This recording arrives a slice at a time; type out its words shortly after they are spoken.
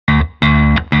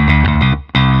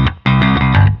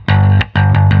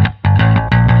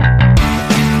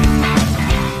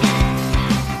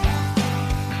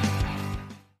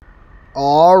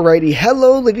Alrighty,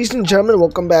 hello ladies and gentlemen,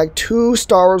 welcome back to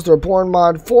Star Wars The Reborn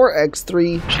mod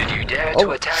 4x3. Should you dare Oh,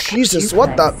 to attack Jesus,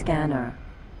 what the? Scanner.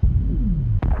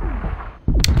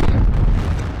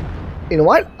 You know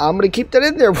what? I'm gonna keep that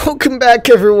in there. Welcome back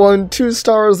everyone to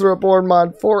Star Wars The Reborn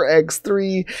mod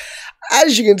 4x3.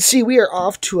 As you can see, we are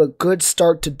off to a good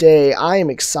start today. I am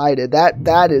excited.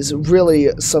 That is really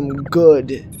some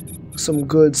good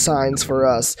signs for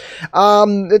us.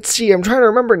 Let's see, I'm trying to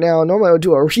remember now. Normally I would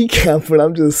do a recap, but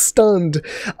I'm just stunned.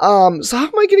 So how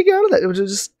am I getting out of that? It was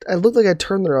just, I looked like I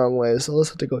turned the wrong way, so let's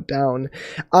have to go down.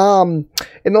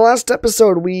 In the last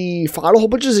episode, we fought a whole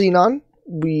bunch of Xenon.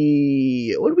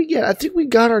 What did we get? I think we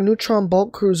got our neutron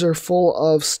bulk cruiser full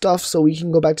of stuff so we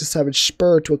can go back to Savage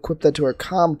Spur to equip that to our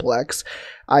complex.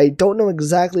 I don't know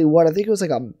exactly what. I think it was like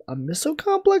a missile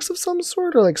complex of some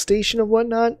sort, or like station or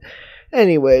whatnot.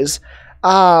 Anyways,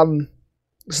 so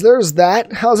there's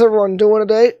that. How's everyone doing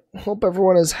today? Hope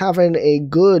everyone is having a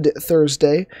good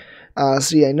Thursday.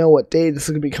 See, I know what day this is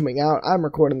going to be coming out. I'm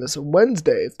recording this on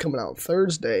Wednesday. It's coming out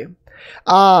Thursday.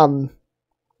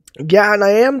 Yeah, and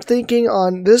I am thinking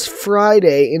on this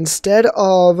Friday, instead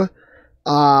of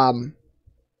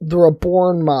the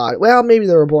Reborn mod, well, maybe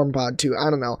the Reborn mod too, I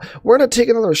don't know. We're going to take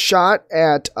another shot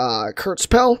at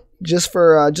Kurtzpell, just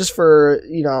for,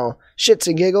 you know, shits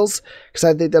and giggles, because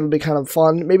I think that'll be kind of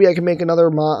fun. Maybe I can make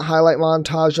another highlight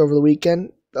montage over the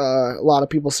weekend. A lot of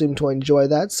people seem to enjoy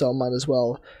that, so I might as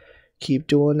well keep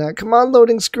doing that. Come on,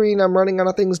 loading screen, I'm running out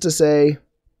of things to say.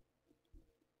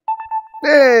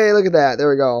 Hey, look at that.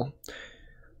 There we go.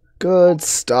 Good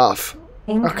stuff.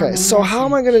 Okay, so how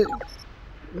am I gonna...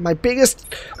 My biggest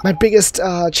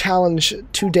challenge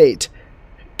to date.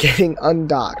 Getting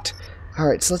undocked.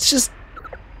 Alright, so let's just...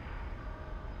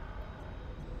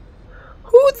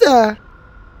 Who the...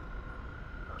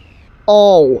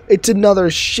 Oh, it's another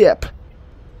ship.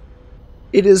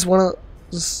 It is one of...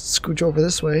 Let's scooch over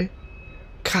this way.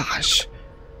 Gosh.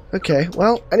 Okay,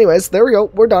 well, anyways, there we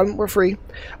go. We're done. We're free.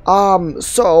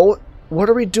 So what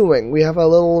are we doing? We have a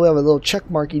little check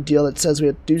marky deal that says we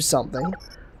have to do something.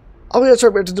 Oh, that's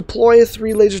right. We have to deploy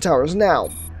 3 laser towers now.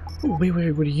 Ooh, wait,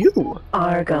 what are you?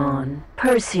 Argon.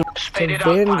 Perseus. So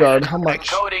Vanguard, how much?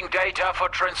 Data for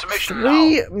transmission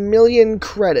 3 million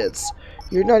credits.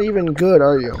 You're not even good,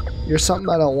 are you? You're something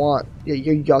I don't want. Yeah,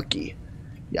 you're yucky.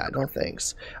 Yeah, no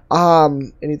thanks.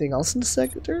 Anything else in the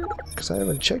sector? Because I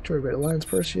haven't checked everybody. Alliance,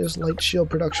 Perseus, Light Shield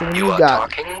production. What do you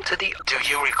got? Talking to the... Do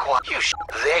you require...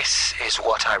 This is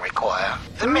what I require.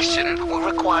 The mission will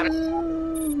require...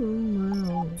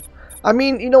 I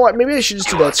mean, you know what? Maybe I should just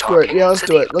do that. Screw it. Yeah, let's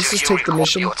do it. Let's just take the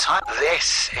mission.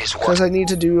 This is what... Because I need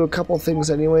to do a couple things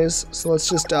anyways. So let's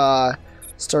just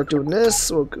start doing this.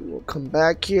 We'll come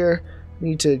back here.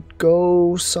 Need to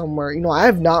go somewhere. You know, I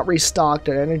have not restocked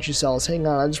our energy cells. Hang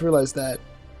on, I just realized that.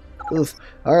 Oof.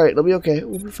 Alright, it'll be okay.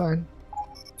 We'll be fine.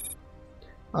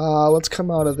 Let's come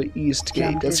out of the east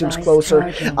gate. That seems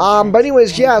closer. But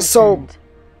anyways, yeah, so...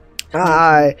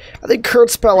 I think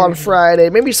Kurtzpell on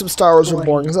Friday. Maybe some Star Wars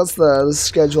Reborn, because that's the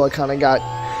schedule I kind of got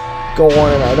going,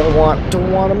 and I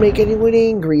don't want to make anyone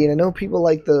angry, and I know people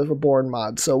like the Reborn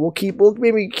mod, so we'll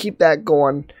maybe keep that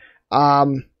going.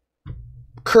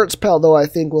 Kurtzpell, though, I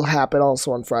think will happen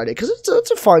also on Friday, because it's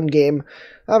a fun game.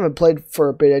 I haven't played for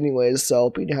a bit anyways, so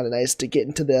it'd be kind of nice to get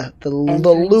into the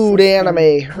lewd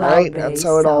anime, right? That's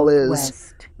how it all is.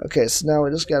 Okay, so now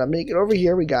we just gotta make it over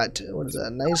here. We got, what is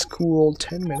that, a nice cool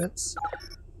 10 minutes.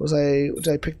 Did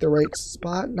I pick the right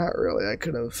spot? Not really, I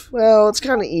could have. Well, it's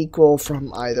kind of equal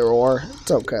from either or.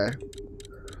 It's okay.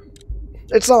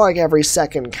 It's not like every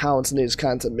second counts in these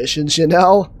kinds of missions, you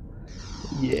know?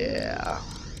 Yeah.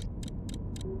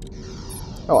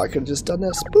 Oh, I could have just done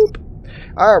this. Boop.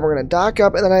 Alright, we're going to dock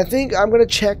up, and then I think I'm going to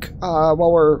check,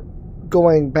 while we're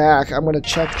going back, I'm going to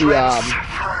check the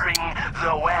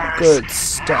good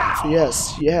stuff.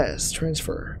 Yes.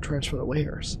 Transfer the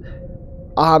wares.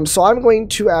 So I'm going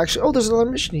to actually... Oh, there's another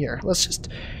mission here. Let's just...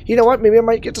 You know what? Maybe I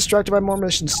might get distracted by more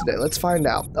missions today. Let's find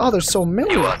out. Oh, there's so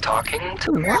many. You are talking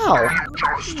to... Wow.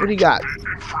 What do you got?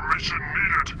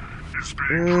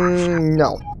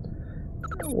 No.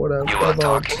 Whatever. You are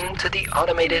talking to the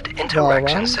automated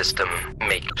interaction system.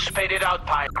 Spit it out,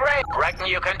 pipe. Great. Reckon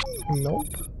you can... Nope.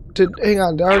 Hang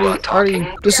on. Already.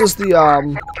 This is the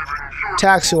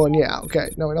taxi one. Yeah.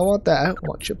 Okay. No, we don't want that. I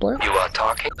want chip plan. You are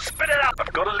talking. Spit it out.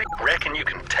 I've got a leak. Reckon you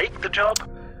can take the job?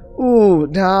 Ooh,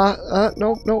 nah.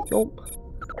 Nope.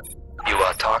 You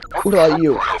are talking. What about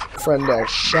you, friendo?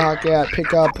 Dock at,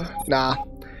 pick up. Nah.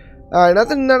 Alright,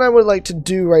 nothing that I would like to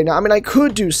do right now. I mean, I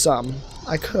could do some.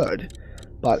 I could.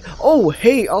 But, oh,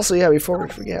 hey, also, yeah, before we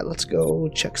forget, let's go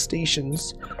check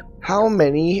stations. How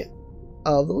many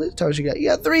of the laser towers you got. You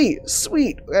got 3.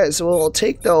 Sweet. Okay, so we'll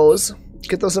take those.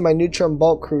 Get those in my neutron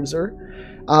bulk cruiser.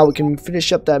 We can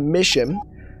finish up that mission.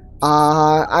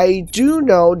 I do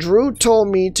know Drew told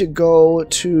me to go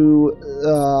to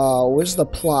where's the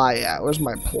ply at? Where's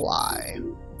my ply?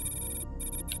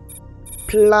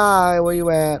 Ply, where you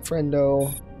at,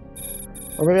 friendo?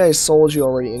 Or maybe I sold you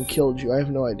already and killed you. I have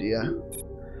no idea.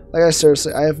 Like,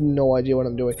 seriously, I have no idea what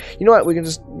I'm doing. You know what? We can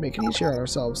just make it easier on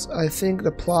ourselves. I think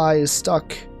the ply is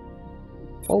stuck.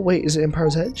 Oh, wait, is it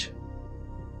Empire's Edge?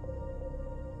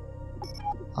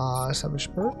 Savage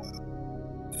Spur.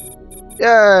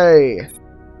 Yay!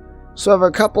 So I have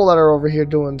a couple that are over here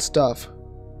doing stuff.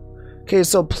 Okay,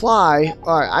 so ply.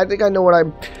 Alright, I think I know what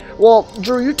I'm... Well,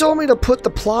 Drew, you told me to put the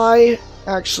ply...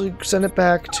 Actually, send it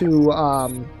back to,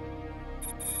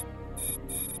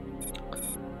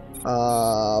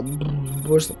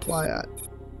 where's the ply at?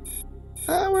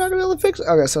 We're not gonna be able to fix it.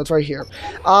 Okay, so it's right here.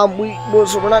 So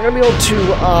we're not gonna be able to,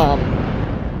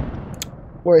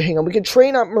 wait, hang on. We can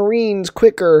train up Marines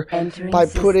quicker by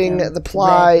putting the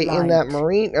ply in that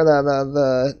Marine, or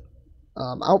the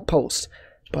outpost.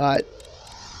 But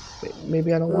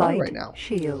maybe I don't want it right now.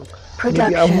 Shield. Maybe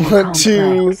I want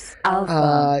to.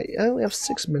 I only have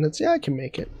 6 minutes. Yeah, I can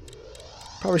make it.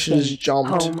 Probably should have just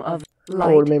jumped. That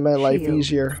would have made my life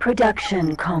easier.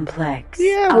 Production complex.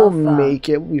 Yeah, we'll make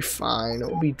it. We'll be fine.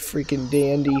 It'll be freaking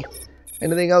dandy.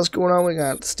 Anything else going on? We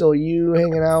got still you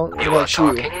hanging out. What about you?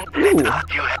 Ooh. You have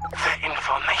the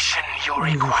information you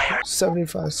require.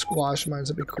 75 squash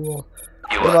mines would be cool.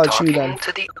 You What are about you then?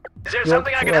 talking to the... Is there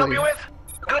something I can help you with?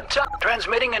 Good talk.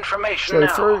 Transmitting information Sorry,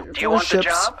 now. for Do you want the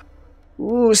ships. job?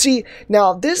 Ooh, see,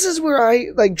 now this is where I,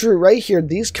 like, Drew, right here,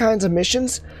 these kinds of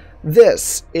missions,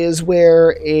 this is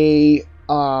where a,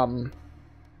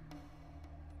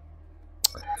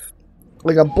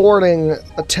 like a boarding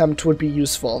attempt would be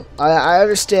useful. I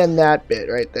understand that bit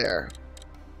right there.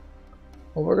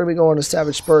 Well, we're going to be going to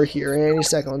Savage Spur here any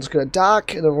second. We're just going to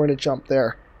dock, and then we're going to jump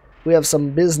there. We have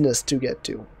some business to get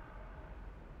to.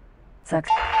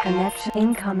 Connection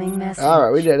incoming message.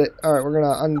 Alright, we did it. Alright, we're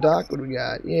gonna undock. What do we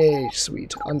got? Yay,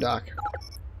 sweet. Undock.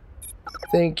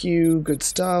 Thank you. Good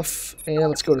stuff. And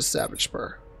let's go to Savage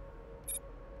Spur.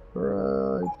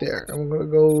 Right there. And we're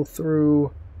gonna go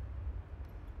through...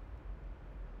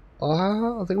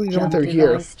 I think we can go through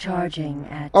here.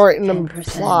 Alright, and then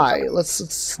fly.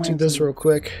 Let's do this real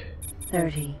quick.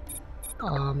 30.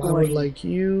 I would like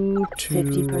you to...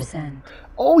 50%.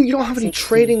 Oh, you don't have any 60,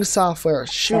 trading software.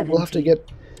 Shoot, 70, we'll have to get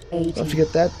 80,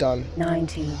 that done.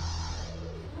 90.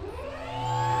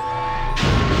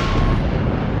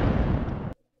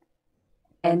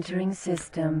 Entering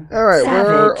system. Alright,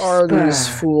 where are Spur. these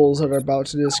fools that are about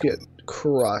to just get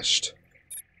crushed?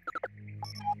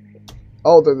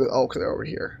 Oh, they're over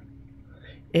here.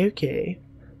 Okay.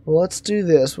 Well, let's do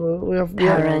this. We have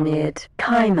Terranid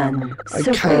Cayman. a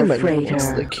Super Cayman. freighter.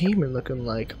 What's the Cayman looking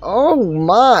like? Oh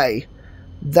my!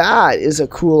 That is a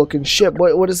cool looking ship.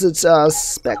 What is its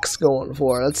specs going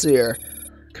for? Let's see here.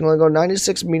 Can only go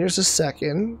 96 meters a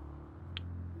second.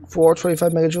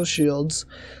 425 megajoule shields.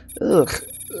 Ugh,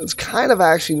 it's kind of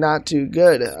actually not too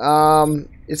good.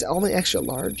 It's only extra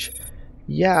large.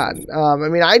 Yeah. I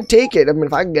mean, I'd take it. I mean,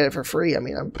 if I can get it for free, I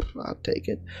mean, I'll take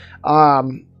it.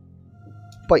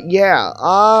 But yeah.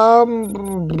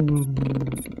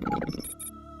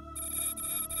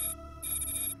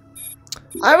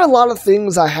 I have a lot of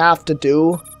things I have to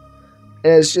do,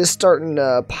 and it's just starting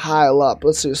to pile up.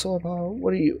 Let's see, solar power,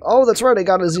 what are you? Oh, that's right, I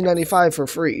got a Z95 for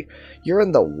free. You're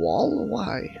in the wall?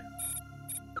 Why?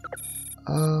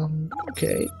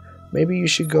 Okay. Maybe you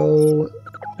should go...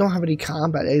 You don't have any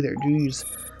combat either, do you?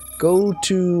 Go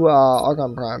to,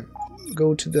 Argon Prime.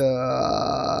 Go to the,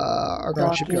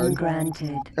 Argon Shipyard.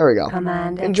 Granted. There we go.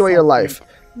 Command Enjoy your accepted.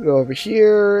 life. Go over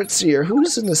here. Let's see here.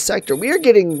 Who's in the sector? We are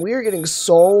getting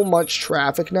so much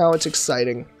traffic now. It's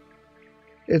exciting.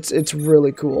 It's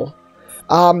really cool.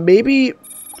 Maybe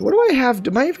what do I have?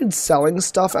 Am I even selling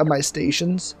stuff at my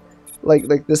stations? Like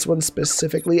this one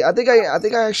specifically? I think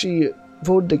I actually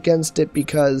voted against it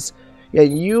because yeah,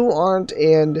 you aren't,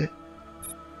 and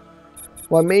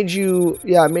well, I made you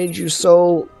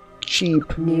so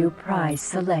cheap. New price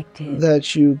selected.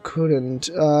 That you couldn't.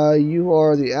 You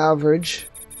are the average.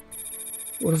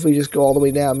 What if we just go all the way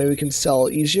down? Maybe we can sell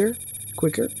easier,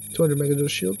 quicker. 200 megajoule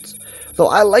shields. Though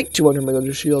I like 200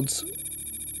 megajoule shields.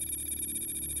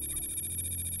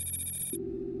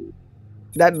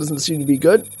 That doesn't seem to be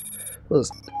good. Let's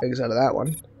take us out of that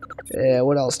one. Yeah,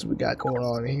 what else do we got going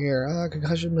on here?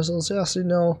 Concussion missiles. Yes, you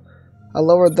know. I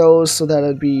lowered those so that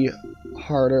it'd be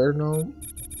harder. No.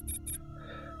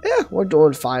 Yeah, we're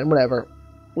doing fine. Whatever.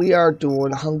 We are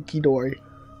doing hunky-dory.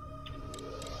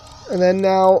 And then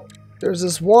now there's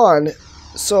this one.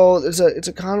 So it's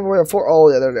a convoy of 4. Oh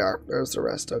yeah, there they are. There's the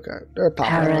rest. Okay, they're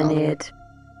popping out. Paranid.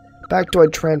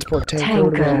 Factoid transport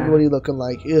tanker. What are you looking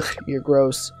like? Ugh, you're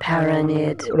gross.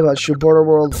 Paranid. What about you? Border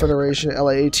World Federation,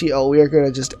 LAAT. Oh, we are gonna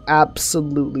just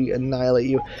absolutely annihilate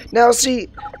you. Now, see,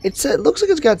 it looks like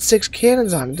it's got 6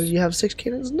 cannons on it. Did you have 6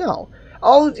 cannons? No.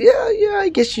 Oh, yeah, I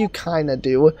guess you kind of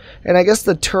do. And I guess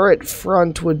the turret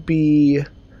front would be...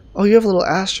 Oh, you have a little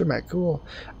astromech. Cool.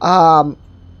 The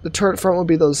turret front would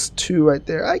be those 2 right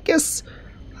there. I guess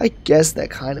that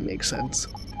kind of makes sense.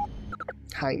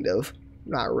 Kind of.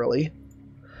 Not really.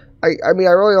 I mean,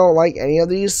 I really don't like any of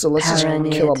these, so let's just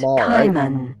kill them all, right?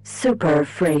 Kaiman, super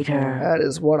freighter. That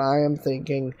is what I am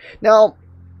thinking. Now,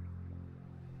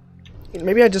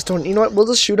 maybe I just don't... You know what? We'll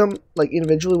just shoot them, like,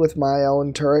 individually with my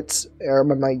own turrets, or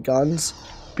my guns,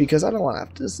 because I don't want to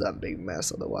have to... This is a big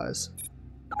mess otherwise.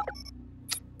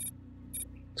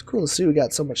 It's cool to see we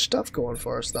got so much stuff going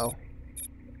for us, though.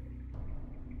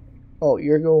 Oh,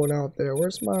 you're going out there.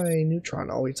 Where's my neutron?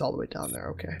 Oh, it's all the way down there.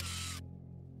 Okay.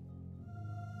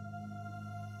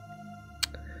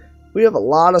 We have a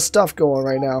lot of stuff going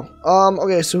right now.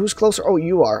 Okay, so who's closer? Oh,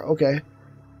 you are. Okay.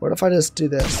 What if I just do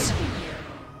this?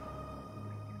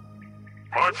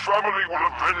 My family will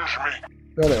avenge me.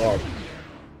 No, they won't.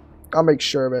 I'll make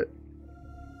sure of it.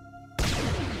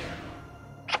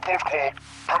 Support call.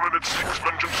 Paladin seeks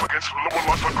vengeance against lower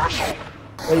life aggressor.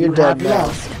 Oh, you're dead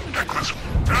now. Take this.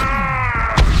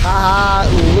 Ah,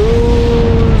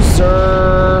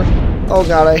 loser. Oh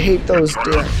god, I hate those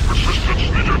damn...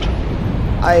 Resistance needed.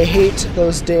 I hate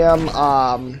those damn,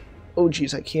 Oh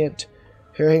jeez, I can't...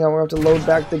 Here, hang on, we're gonna have to load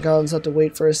back the guns. I'll have to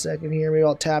wait for a second here. Maybe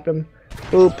I'll tap him.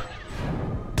 Boop.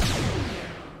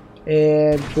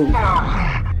 And boop.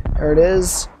 There it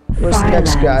is. Where's the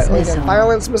next guy? Oh, yeah,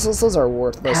 violence missiles, those are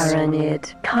worthless.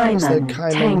 Paranid, Kaiman,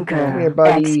 tanker, come here,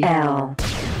 buddy. XL.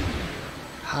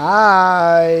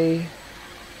 Hi.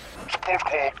 Support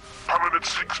call. Paladin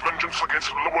seeks vengeance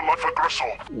against lower life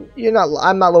aggressor. You're not.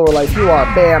 I'm not lower life. You are.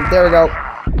 Bam. There we go.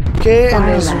 Okay, and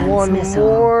there's Violence one missile.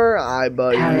 more. Hi,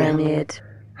 buddy. Paranid.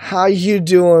 How you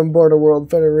doing, Border World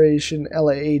Federation,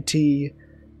 LAAT?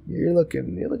 You're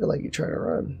looking like you're trying to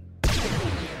run.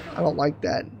 I don't like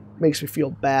that. Makes me feel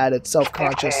bad. It's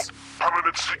self-conscious.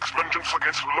 Paladin seeks vengeance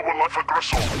against lower life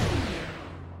aggressor.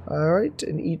 Alright,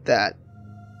 and eat that.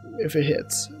 If it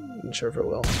hits. I'm not sure if it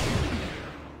will.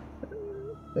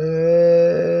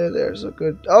 There's a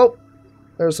good... Oh!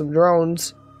 There's some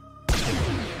drones.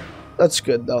 That's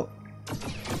good, though.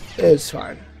 It's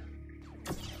fine.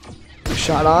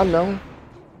 Shot on? No?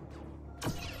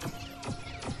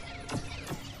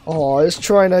 Oh, it's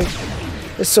trying to...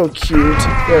 It's so cute.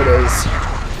 There it is.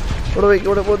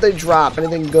 What they drop?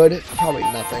 Anything good? Probably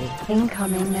nothing.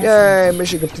 Incoming message. Yay,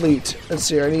 mission complete. Let's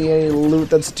see, any loot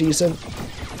that's decent?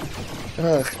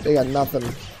 Ugh, they got nothing.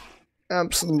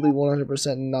 Absolutely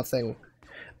 100% nothing.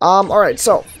 Alright,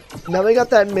 so, now we got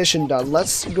that mission done.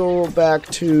 Let's go back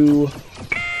to...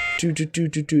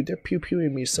 They're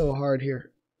pew-pewing me so hard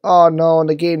here. Oh no, and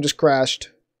the game just crashed.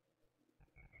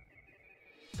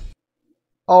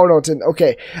 Oh no, it didn't.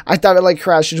 Okay, I thought it like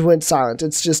crashed and went silent.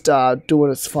 It's just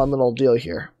doing its fun little deal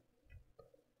here.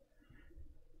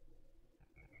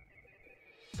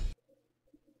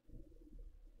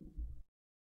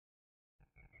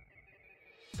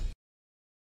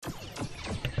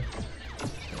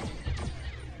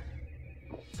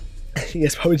 You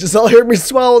guys probably just all heard me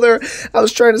swallow there. I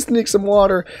was trying to sneak some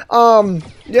water.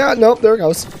 Yeah, nope, there it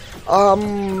goes.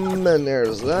 And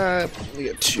there's that. You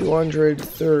get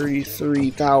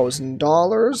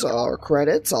 $233,000 or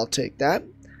credits. I'll take that.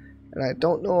 And I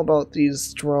don't know about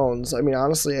these drones. I mean,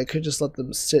 honestly, I could just let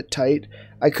them sit tight.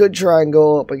 I could try and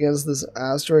go up against this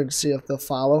asteroid and see if they'll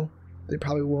follow. They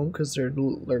probably won't because they're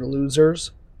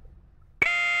losers.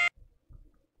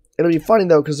 It'll be funny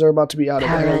though because they're about to be out of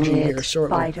energy here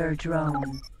shortly. Fighter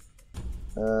drone.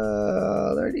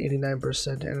 They're at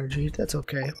 89% energy. That's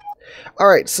okay.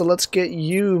 Alright, so let's get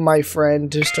you, my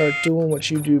friend, to start doing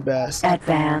what you do best.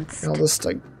 Advanced. And I'll just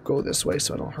like go this way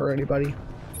so I don't hurt anybody.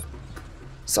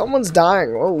 Someone's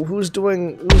dying. Oh, who's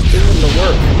doing the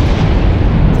work?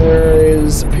 There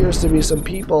appears to be some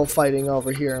people fighting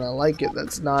over here, and I like it.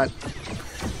 That's not...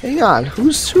 Hang on,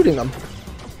 who's shooting them?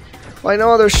 Well, I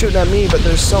know they're shooting at me, but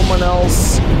there's someone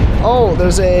else. Oh,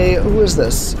 there's a... Who is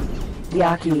this?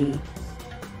 Yaki.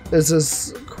 This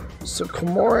is a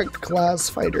Comoric class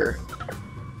fighter.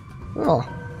 Oh,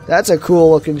 that's a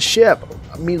cool looking ship.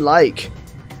 Me like.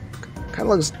 Kind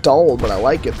of looks dull, but I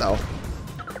like it though.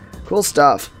 Cool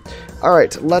stuff.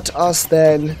 Alright, let us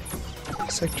then...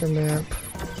 Sector map.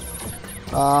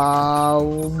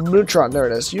 Neutron, there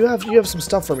it is. You have some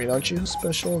stuff for me, don't you?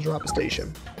 Special drop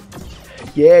station.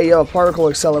 Yeah, you have a particle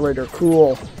accelerator.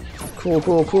 Cool.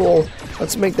 Cool.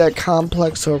 Let's make that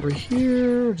complex over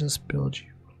here. Just build you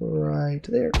right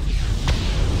there.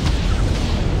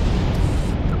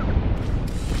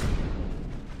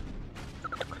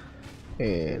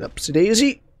 And upsy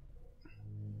daisy.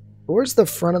 Where's the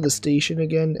front of the station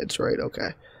again? It's right,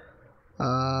 okay.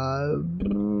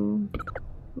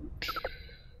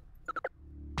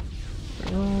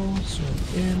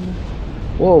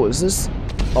 Whoa, is this?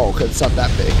 Oh, okay, it's not that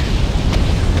big.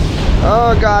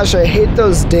 Oh gosh, I hate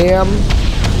those damn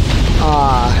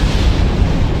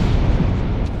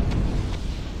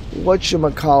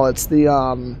whatchamacallits,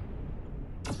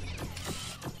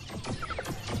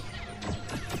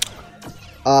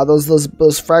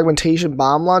 those fragmentation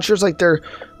bomb launchers. Like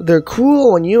they're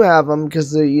cool when you have them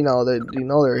because you're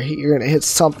gonna hit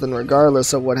something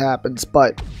regardless of what happens.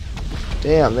 But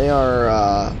damn, they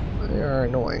are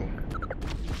annoying.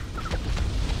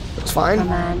 It's fine.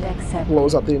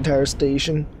 Blows up the entire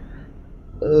station.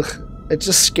 Ugh, it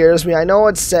just scares me. I know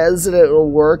it says that it will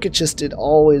work. It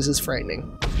always is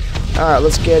frightening. All right,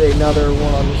 let's get another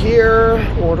one here.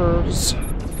 Orders.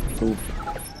 Boop.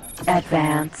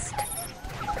 Advanced.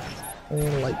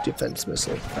 And light defense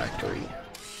missile factory.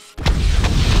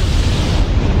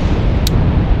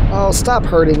 Oh, stop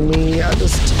hurting me. I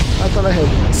thought I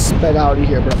had sped out of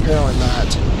here, but apparently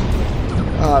not.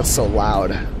 Oh, it's so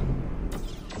loud.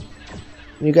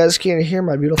 You guys can't hear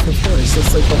my beautiful voice.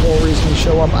 That's like the whole reason you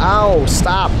show up. Ow,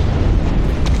 stop.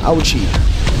 Ouchie.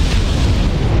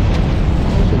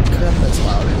 Holy crap, that's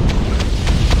loud.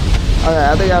 Okay,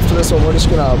 I think after this one we're just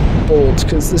gonna bolt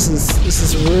because this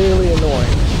is really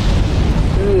annoying.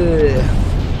 Ugh.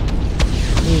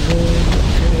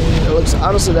 It looks,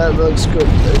 honestly, that looks good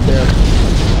right there.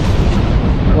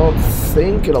 I don't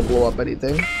think it'll blow up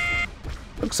anything.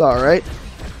 Looks alright.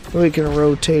 We can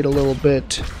rotate a little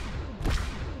bit.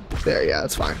 There, yeah,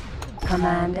 that's fine.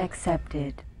 Command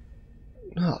accepted.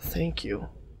 Oh, thank you.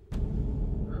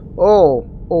 Oh,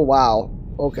 wow.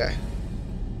 Okay.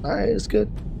 Alright, it's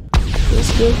good.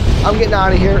 It's good. I'm getting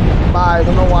out of here. Bye. I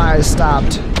don't know why I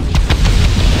stopped.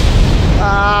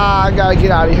 Ah, I gotta get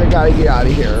out of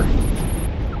here.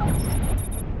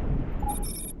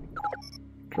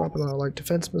 Dropping on a light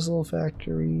defense missile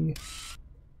factory.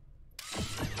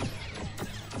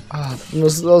 Ah,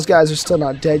 those guys are still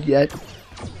not dead yet.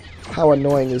 How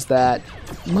annoying is that?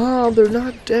 Mom, they're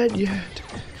not dead yet.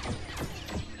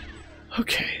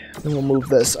 Okay, then we'll move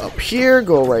this up here,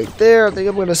 go right there. I think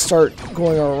I'm going to start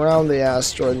going around the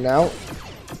asteroid now.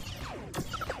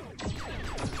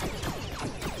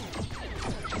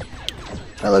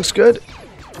 That looks good.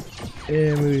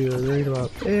 And we go right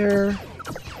about there.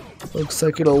 Looks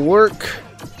like it'll work.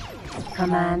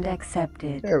 Command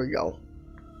accepted. There we go.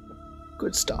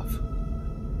 Good stuff.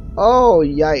 Oh,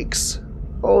 yikes.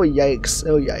 Oh, yikes.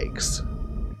 Oh, yikes.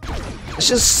 It's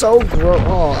just so gross.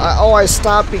 Oh, I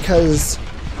stopped because...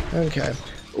 Okay.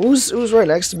 Who's right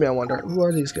next to me, I wonder? Who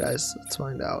are these guys? Let's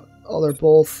find out. Oh, they're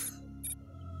both...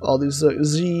 Oh, these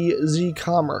Z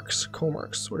Comercs.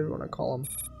 What do you want to call them?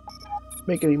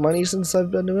 Make any money since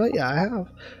I've been doing it? Yeah, I have.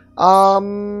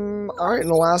 Alright, and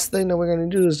the last thing that we're going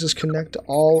to do is just connect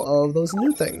all of those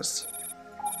new things.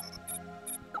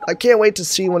 I can't wait to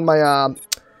see when my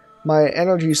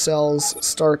energy cells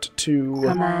start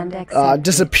to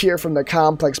disappear from the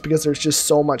complex because there's just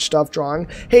so much stuff drawing.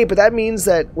 Hey, but that means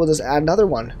that we'll just add another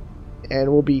one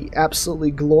and we'll be absolutely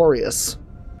glorious.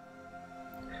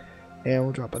 And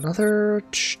we'll drop another.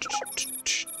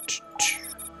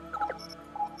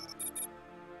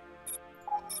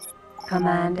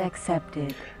 Command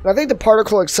accepted. And I think the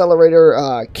particle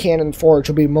accelerator cannon forge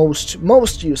will be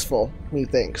most useful,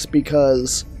 methinks,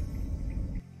 because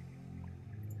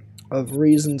of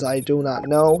reasons I do not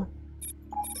know.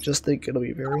 Just think it'll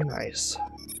be very nice.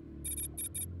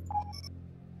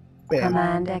 Bam.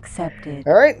 Command accepted.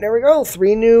 Alright, there we go.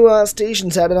 3 new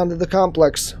stations added onto the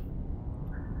complex.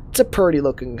 It's a pretty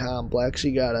looking complex,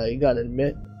 you gotta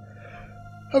admit.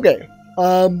 Okay.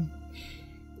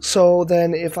 So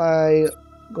then if I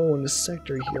go into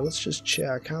sector here, let's just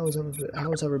check. How's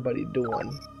everybody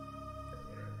doing?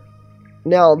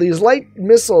 Now, these light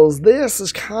missiles, this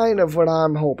is kind of what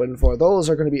I'm hoping for. Those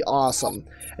are going to be awesome.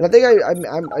 And I think I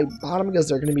bought them because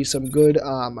they're going to be some good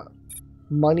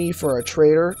money for a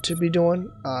trader to be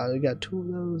doing. We got 2 of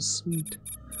those. Sweet.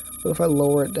 What if I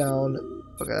lower it down?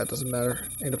 Okay, that doesn't matter.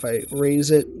 And if I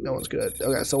raise it, no one's good.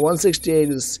 Okay, so 168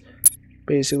 is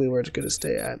basically where it's going to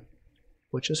stay at,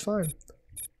 which is fine.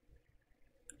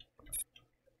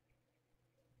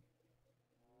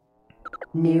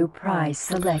 New price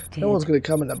selected. No one's going to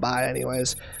come in to buy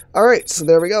anyways. Alright, so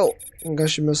there we go.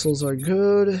 Concussion missiles are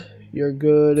good. You're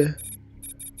good.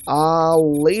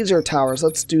 Laser towers.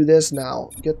 Let's do this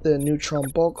now. Get the neutron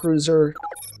bulk cruiser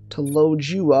to load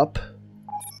you up.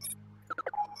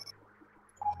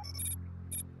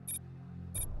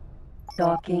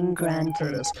 Docking There it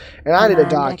granted. is. And I need a Command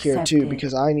dock here too accepted.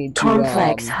 because I need to.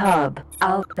 Complex hub.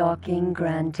 Out docking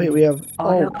granted. Wait, we have.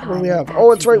 Oh, what do we have?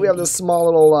 Oh, it's right. We have this small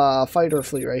little fighter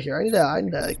fleet right here. I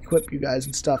need to equip you guys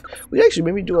and stuff. We actually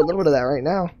maybe do a little bit of that right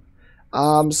now.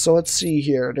 So let's see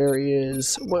here. There he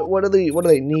is. What do they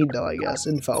need though? I guess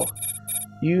info.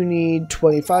 You need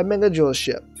 25 megajoule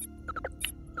ship.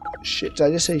 Shit, did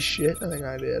I just say shit? I think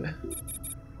I did. I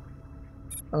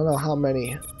don't know how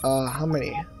many. How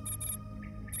many?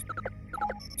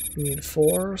 You need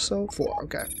 4 or so? 4,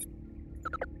 okay.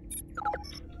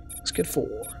 Let's get 4.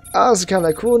 Oh, this is kind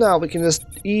of cool now. We can just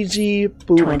easy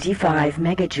boop. 25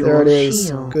 megajoule There it is.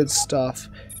 shield. Good stuff.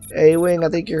 A-Wing, I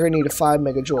think you're going to need a 5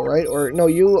 megajoule, right? Or, no,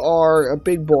 you are a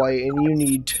big boy and you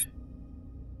need...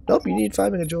 Nope, you need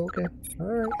 5 megajoule. Okay.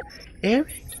 Alright. Alright.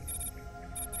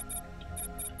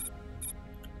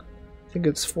 I think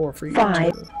it's 4 for you,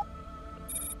 5. too.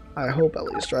 I hope at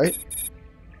least, right?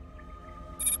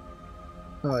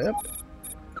 Oh, yep.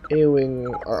 A-Wing,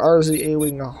 or RZ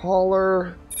A-Wing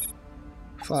hauler.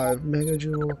 5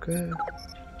 megajoule, okay.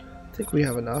 I think we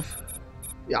have enough.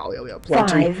 Yeah, we have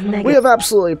plenty. 5 mega. We have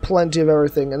absolutely plenty of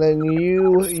everything. And then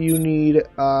you need,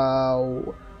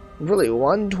 really,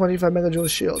 125 megajoule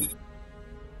shield.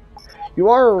 You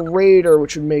are a raider,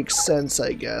 which would make sense,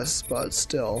 I guess, but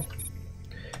still.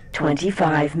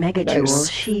 25 megajoule Nice.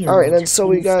 shield. Alright, and so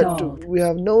we installed. we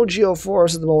have no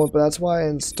Geoforce at the moment, but that's why I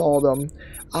installed them.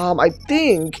 I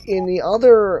think in the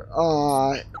other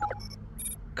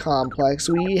complex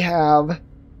we do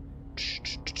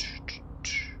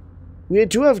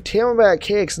have Tamerback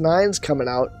KX9s coming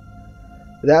out.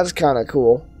 That's kind of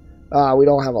cool. We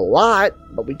don't have a lot,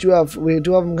 but we do have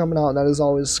them coming out, and that is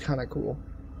always kind of cool.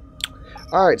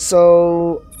 All right,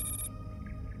 so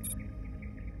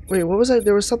wait, what was that?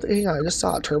 There was something. Hang on, I just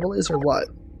saw a turbo laser. What?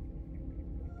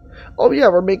 Oh yeah,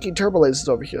 we're making turbo lasers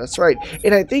over here. That's right.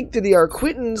 And I think that the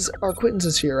Arquitans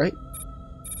is here, right?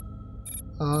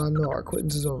 No,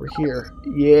 Arquitans is over here.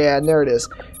 Yeah, and there it is.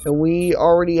 And we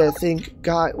already, I think,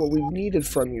 got what we needed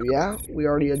from you. Yeah, we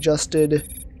already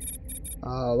adjusted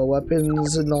the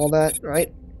weapons and all that,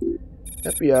 right?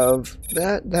 Yep, we have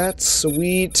that. That's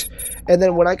sweet. And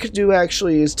then what I could do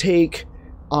actually is take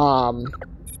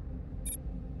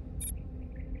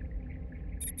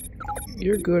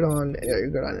you're good on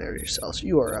energy cells.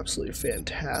 You are absolutely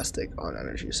fantastic on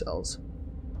energy cells.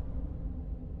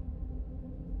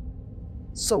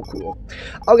 So cool.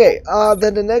 Okay,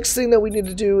 then the next thing that we need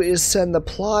to do is send the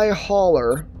Ply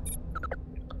Hauler.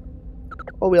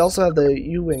 Oh, we also have the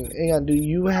U-Wing. Hang on, do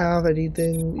you have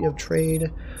anything? You have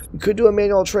trade? We could do a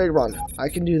manual trade run. I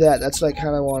can do that. That's what I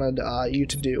kind of wanted you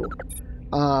to do.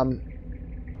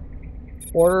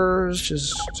 Orders,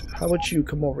 just, how about you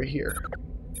come over here?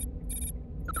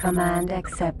 Command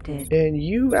accepted. And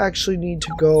you actually need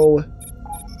to go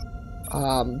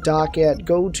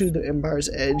go to the Empire's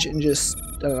Edge and just,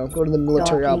 I don't know, go to the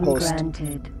military Docking outpost.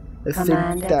 granted. I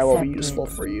Command think that will be accepted. useful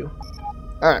for you.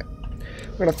 Alright.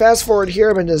 We're gonna fast forward here.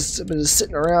 I've been just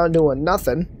sitting around doing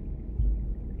nothing.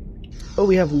 Oh,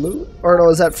 we have loot? Or no,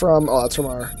 is that from, oh, that's from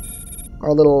our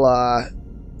little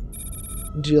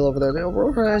deal over there.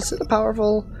 Is it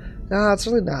powerful? Nah, it's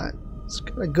really not. It's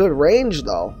got a good range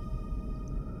though.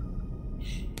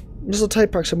 Missile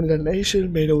type proximity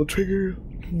detonation, manual trigger.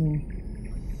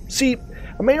 See,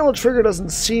 a manual trigger doesn't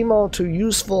seem all too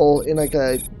useful in like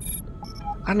a,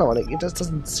 I don't know, it just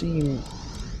doesn't seem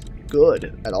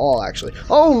good at all, actually.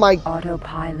 Oh my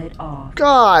Autopilot off.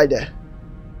 god!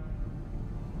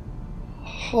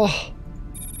 Oh,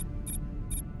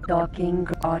 Docking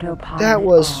autopilot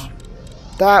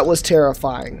that was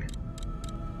terrifying.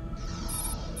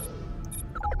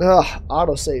 Ugh,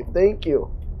 autosave, thank you.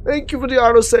 Thank you for the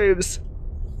autosaves.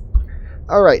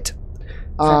 Alright.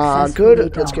 Successfully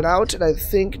Good. Let's get out. And I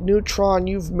think, Neutron,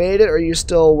 you've made it, or are you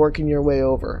still working your way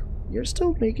over? You're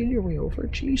still making your way over?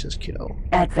 Jesus, kiddo.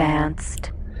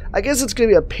 advanced. I guess it's going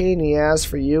to be a pain in the ass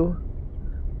for you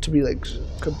to be, like,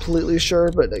 completely sure,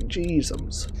 but, like,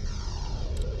 jeezums.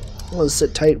 I'm going to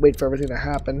sit tight, wait for everything to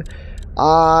happen.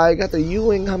 I got the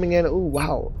U-Wing coming in. Ooh,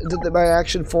 wow. My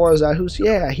Action 4 is that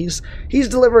yeah, he's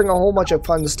delivering a whole bunch of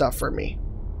fun stuff for me.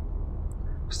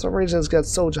 For some reason, it's got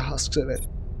soldier husks in it.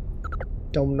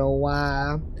 Don't know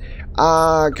why.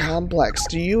 Complex.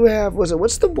 Do you have,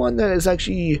 what's the one that is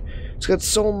actually, it's got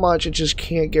so much it just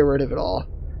can't get rid of it all?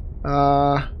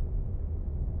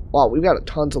 Wow, we've got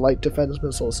tons of light defense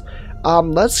missiles.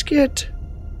 Let's get...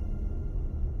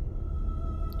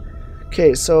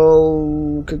 Okay,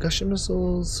 so... concussion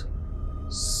missiles...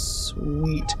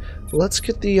 Sweet. Let's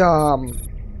get the,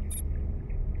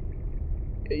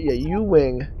 yeah,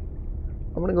 U-Wing.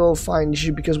 I'm gonna go find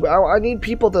you because I need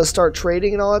people to start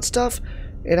trading and all that stuff.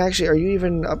 And actually, are you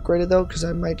even upgraded though? Because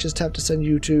I might just have to send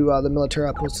you to the military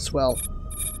outpost as well.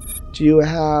 Do you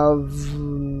have...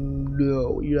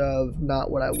 No, you have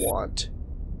not what I want.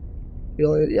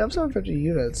 You have 750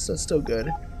 units. That's still good.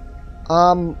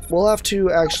 We'll have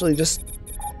to actually just...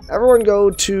 Everyone go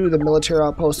to the military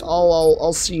outpost.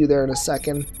 I'll see you there in a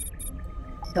second.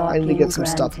 I need to get some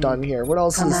stuff done here. What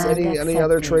else is... Any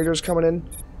other traders coming in?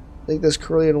 I think this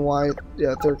Curly and Y...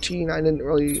 Yeah, 13. I didn't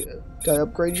really... Did I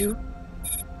upgrade you?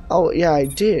 Oh, yeah, I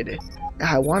did.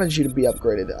 I wanted you to be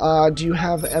upgraded. Do you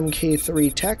have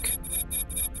MK3 tech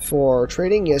for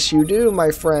trading? Yes, you do,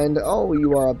 my friend. Oh,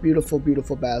 you are a beautiful,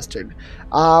 beautiful bastard.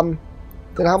 Then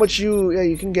how much you... Yeah,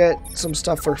 you can get some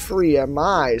stuff for free at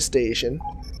my station.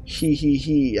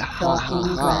 He, ha, ha,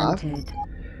 ha.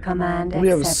 Command we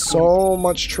have accepted. so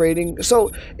much trading.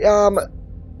 So,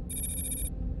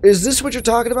 is this what you're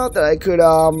talking about? That I could,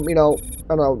 you know,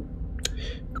 I don't know,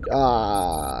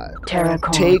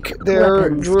 take their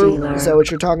group? Is that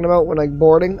what you're talking about when like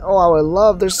boarding? Oh, I would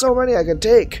love. There's so many I could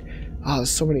take. Oh,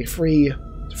 there's so many free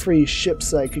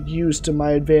ships that I could use to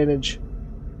my advantage.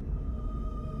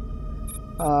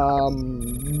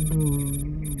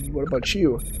 What about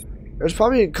you? There's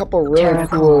probably a couple really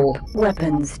cool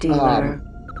weapons dealer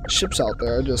ships out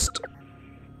there. Just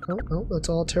oh, that's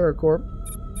all TerraCorp.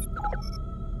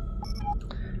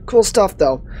 Cool stuff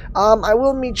though. I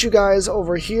will meet you guys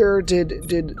over here. Did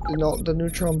the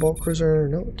neutron bulk cruiser?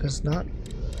 No, it does not.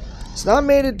 It's not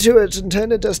made it to its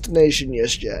intended destination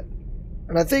just yet.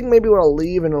 And I think maybe we'll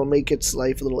leave and it'll make its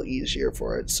life a little easier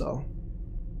for it. So,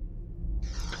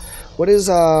 what is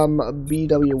a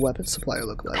BW weapon supplier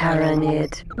look like?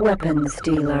 Terranid weapons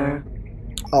dealer.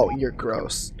 Oh, you're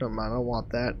gross. Never mind, I don't want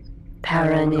that.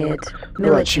 Terranid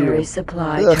military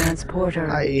supply transporter.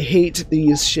 I hate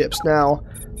these ships now.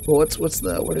 Well,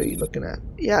 what are you looking at?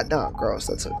 Yeah, no, gross.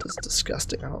 That's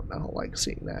disgusting. I don't like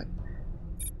seeing that.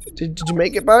 Did you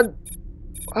make it, bud?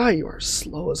 Ah, you are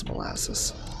slow as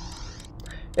molasses.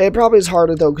 It probably is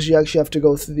harder though, because you actually have to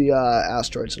go through the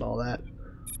asteroids and all that.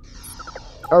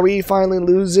 Are we finally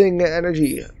losing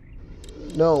energy?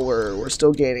 No, we're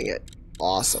still gaining it.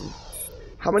 Awesome.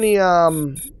 How many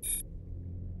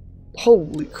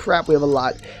holy crap, we have a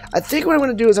lot. I think what I'm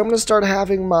gonna do is I'm gonna start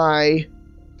having my...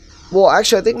 Well,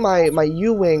 actually, I think my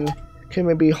U-Wing can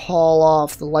maybe haul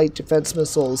off the light defense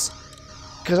missiles.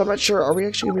 Because I'm not sure, are we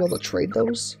actually going to be able to trade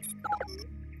those?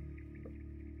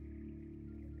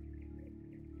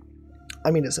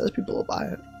 I mean, it says people will buy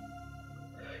it.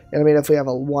 And I mean, if we have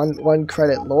a one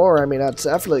credit lore, I mean, that's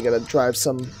definitely going to drive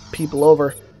some people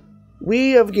over.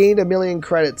 We have gained 1 million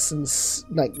credits since,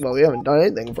 like, well, we haven't done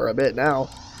anything for a bit now.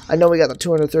 I know we got the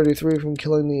 233 from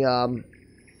killing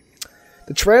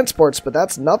the transports, but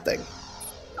that's nothing.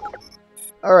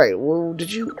 Alright, well,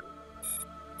 did you...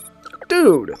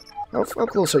 Dude! How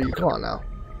close are you? Come on now.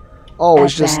 Oh,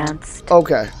 it's just...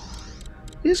 Okay.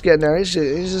 He's getting there. He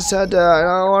just said, I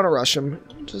don't want to rush him.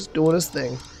 Just doing his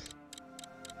thing.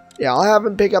 Yeah, I'll have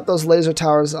him pick up those laser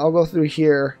towers. I'll go through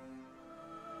here.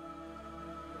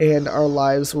 And our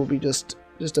lives will be just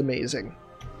amazing.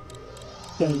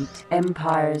 Gate,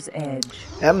 Empire's Edge.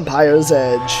 Empire's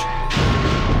Edge.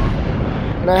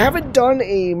 And I haven't done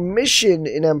a mission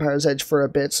in Empire's Edge for a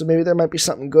bit, so maybe there might be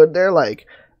something good there, like,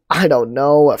 I don't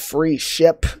know, a free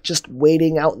ship just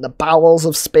waiting out in the bowels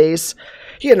of space.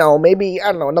 You know, maybe,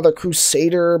 I don't know, another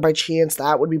Crusader by chance.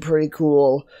 That would be pretty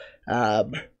cool.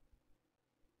 An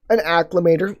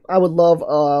Acclimator. I would love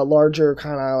a larger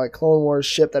kind of like Clone Wars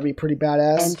ship. That'd be pretty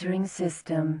badass. Entering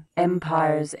system,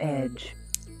 Empire's Edge.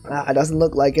 It doesn't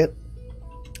look like it.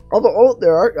 Although,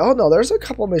 no, there's a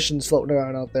couple missions floating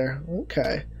around out there.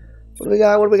 Okay. What do we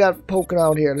got? What do we got poking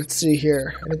out here? Let's see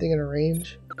here. Anything in a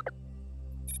range?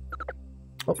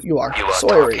 Oh, you are.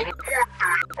 Sawyery.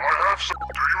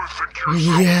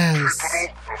 Yes.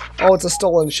 Oh, it's a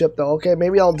stolen ship, though. Okay,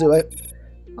 maybe I'll do it.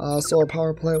 Solar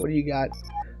power plant, what do you got?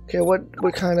 Okay,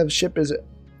 what kind of ship is it?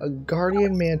 A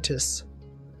Guardian Mantis.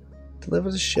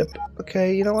 Delivers a ship.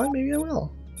 Okay, you know what? Maybe I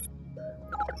will.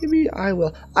 Maybe I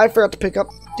will. I forgot to pick up.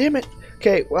 Damn it.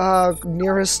 Okay,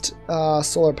 nearest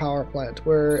solar power plant.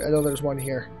 Where I know there's one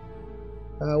here.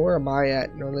 Where am I at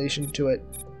in relation to it?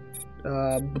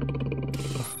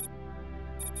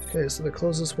 Okay, so the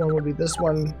closest one would be this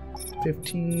one.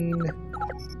 15,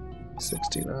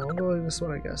 16. I'll go with this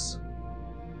one, I guess.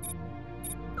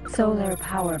 Solar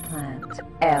power plant.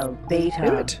 L beta.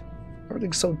 Damn it.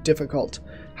 Everything's so difficult.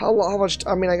 How much?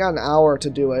 I mean, I got an hour to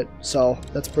do it, so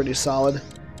that's pretty solid.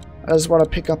 I just want to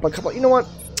pick up a couple. You know what?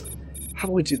 How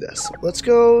about we do this? Let's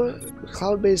go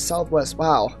cloud-based southwest.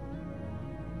 Wow.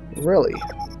 Really?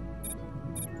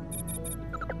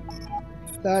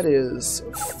 That is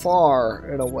far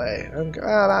and away.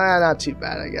 Not too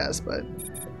bad, I guess, but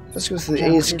let's go to the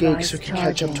Ace Gate so we can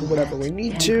catch up to whatever we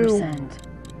need to.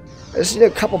 I just need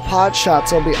a couple pod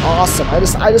shots. It'll be awesome. I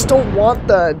just don't want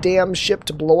the damn ship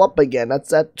to blow up again.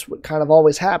 That's what kind of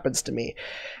always happens to me.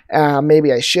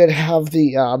 Maybe I should have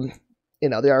the you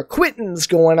know, the Arquitans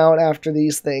going out after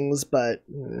these things, but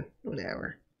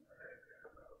whatever.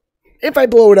 If I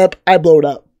blow it up, I blow it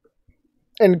up.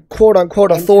 And quote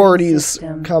unquote authorities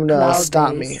come to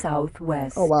stop me.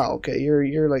 Southwest. Oh wow, okay,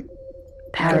 you're like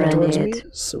coming towards me?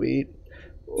 Sweet.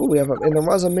 Ooh, we have and there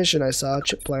was a mission I saw,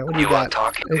 chip plant. What do you got?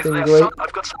 Anything great?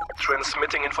 I've got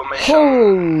transmitting information.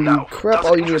 Holy Now, crap,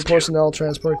 all you need is personnel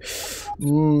transport.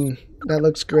 That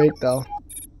looks great though.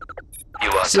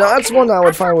 So that's one I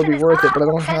would find would be worth it, but I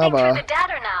don't have a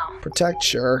protect,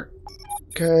 sure.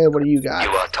 Okay, what do you got?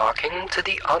 You are talking to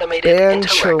the automated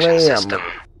interaction system.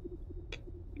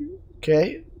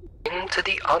 Okay. To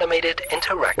the automated What do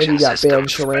interaction you got, system. Ben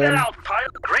Sharam?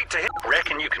 Great to hit.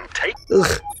 Reckon you can take.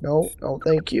 Ugh, no,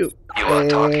 thank you. You are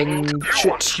talking And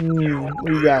shit, what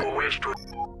do you got?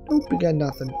 Nope, we got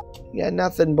nothing. We got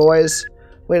nothing, boys.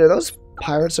 Wait, are those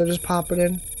pirates that are just popping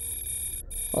in?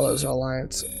 Oh, those are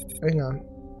Alliance. Hang on.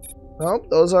 Nope,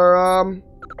 those are,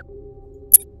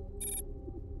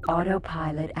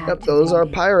 Autopilot activated. Yep, those are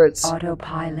pirates.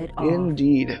 Autopilot off.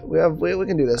 Indeed. We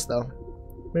can do this, though.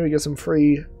 Maybe get some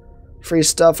free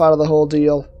stuff out of the whole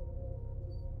deal.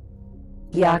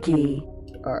 Yaki.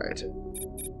 Alright.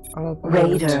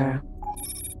 Raider.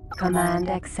 Command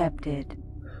accepted.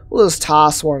 We'll just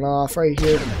toss one off right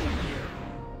here.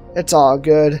 It's all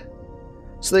good.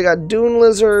 So they got Dune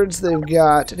Lizards, they've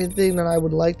got anything that I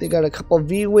would like. They got a couple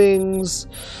V-Wings.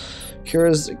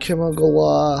 Here's chemical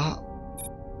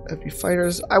heavy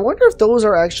fighters. I wonder if those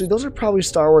are probably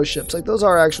Star Wars ships. Like those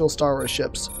are actual Star Wars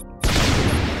ships.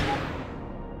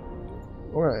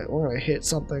 We're gonna hit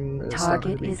something that's not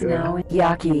gonna Target be is good. now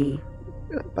Yaki.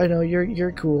 I know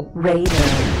you're cool. Raider.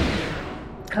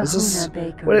 Is this,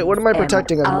 Kahuna Bakery. what am I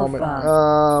protecting at the moment? Alpha.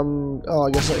 Oh,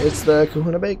 I guess it's the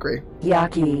Kahuna Bakery.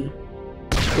 Yaki.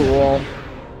 Cool.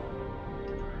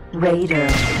 Raider.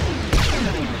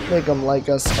 Make them like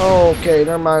us. Oh, okay,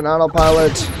 never mind.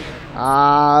 Autopilot.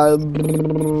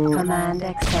 Command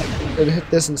accepted. Gonna hit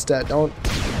this instead. Don't.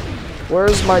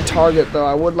 Where's my target though?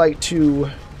 I would like to.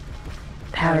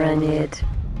 Paranid.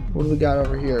 What do we got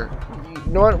over here?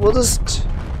 You know what? We'll just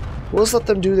let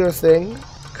them do their thing,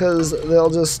 cause they'll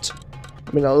just.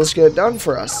 I mean, they'll just get it done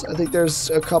for us. I think there's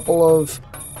a couple of.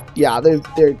 Yeah, they're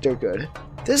good.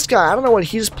 This guy, I don't know what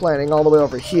he's planning all the way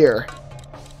over here.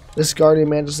 This Guardian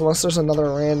man, just unless there's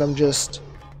another random just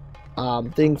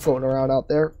thing floating around out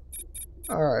there.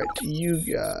 Alright, you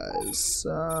guys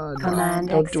Command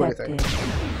don't do accepted.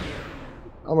 anything.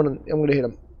 I'm gonna hit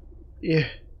him. Yeah.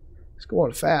 He's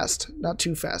going fast. Not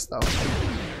too fast though.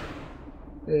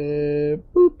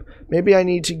 Boop. Maybe I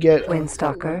need to get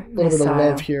Windstalker. a little bit of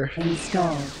love here.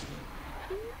 Installed.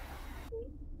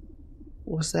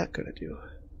 What's that gonna do?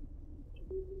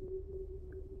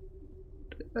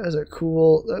 That's a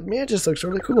cool. Man, it just looks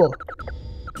really cool.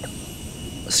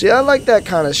 See, I like that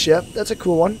kind of ship. That's a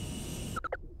cool one.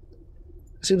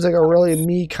 Seems like a really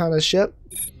me kind of ship.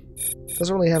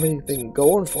 Doesn't really have anything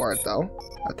going for it though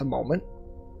at the moment.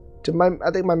 I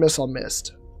think my missile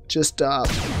missed. Just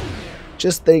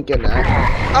thinking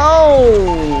that.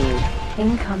 Oh!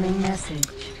 Incoming message.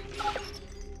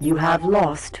 You have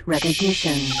lost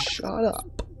recognition. Shut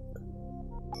up.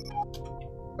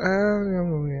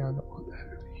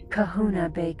 Kahuna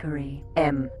Bakery.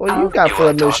 M. What do you got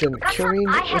for the mission? Karine,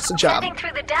 I what's the am job? getting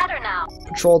through the data now.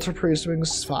 Patrol to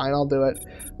pre-swings. Fine, I'll do it.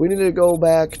 We need to go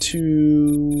back to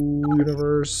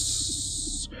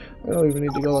universe. I don't even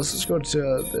need to go. Let's just go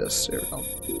to this. Here we go.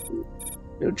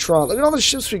 Neutron. Look at all the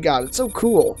ships we got. It's so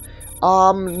cool.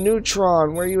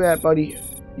 Neutron, where you at, buddy?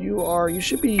 You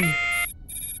should be.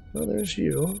 Oh, there's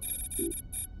you.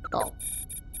 Oh.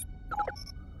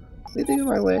 Anything in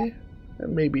my way?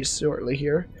 Maybe shortly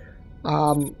here.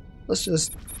 Let's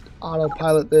just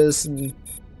autopilot this and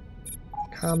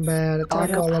combat,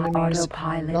 attack all enemies.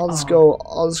 And I'll just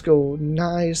go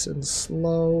nice and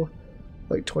slow,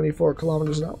 like 24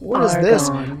 kilometers an hour. What is this?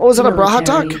 Oh, is that a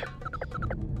Brahatak?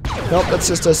 Nope, that's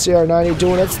just a CR90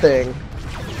 doing its thing.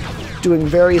 Doing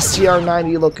very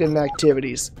CR90 looking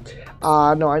activities.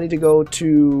 No, I need to go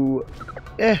to.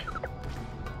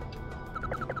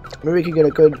 Maybe we can get a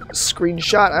good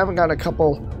screenshot. I haven't gotten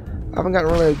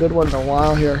really a good one in a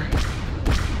while here.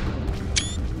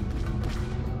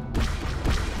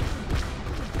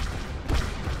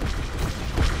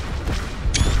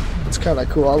 It's kind of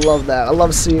cool. I love that. I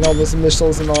love seeing all those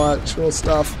missiles and all that cool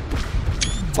stuff.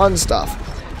 Fun stuff.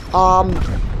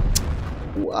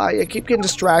 I keep getting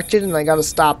distracted and I gotta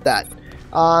stop that.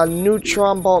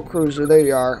 Neutron Bolt Cruiser. There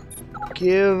you are.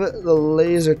 Give the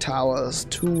laser towers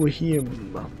to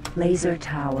him. Laser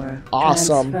tower.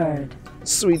 Awesome. Transferred.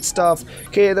 Sweet stuff.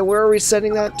 Okay, then where are we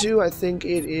sending that to? I think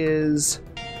it is...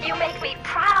 You make me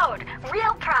proud.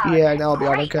 Real proud. Yeah, now I'll be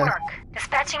on. Great Okay. work.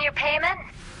 Dispatching your payment?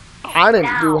 I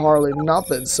didn't do Now. hardly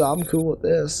nothing, so I'm cool with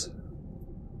this.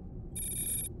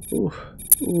 Oof.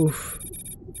 Oof.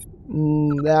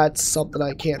 That's something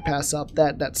I can't pass up.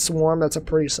 That swarm, that's a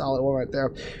pretty solid one right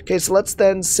there. Okay, so let's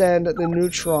then send the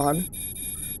Neutron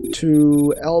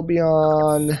to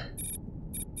Albion.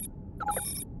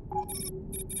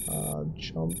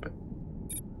 Jump.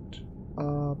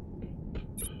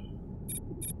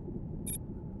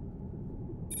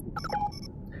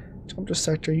 Jump to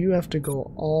sector. You have to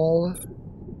go all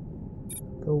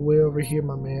the way over here,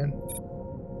 my man.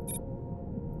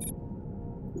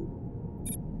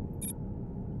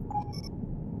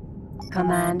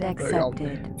 Command There you go.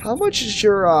 accepted. How much is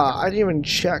your, I didn't even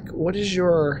check. What is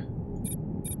your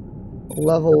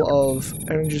level of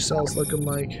energy cells looking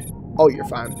like? Oh, you're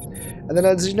fine. And then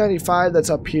at Z95, that's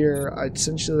up here. I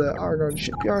sent you the Argon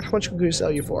shipyard. How much can we sell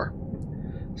you for?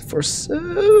 For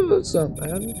so, it's not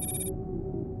bad.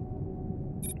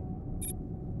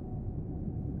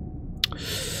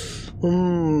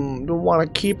 Don't want to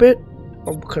keep it.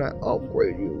 Or can I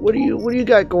upgrade you? What do you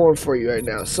got going for you right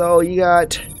now? So you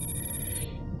got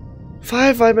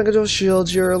 5 megajoule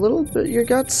shields. You're a little bit. You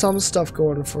got some stuff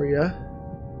going for you.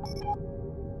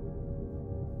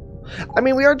 I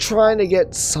mean, we are trying to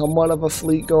get somewhat of a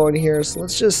fleet going here, so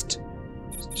let's just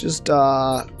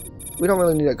we don't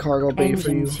really need a cargo bay for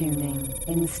Engine you. tuning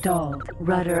installed.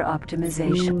 Rudder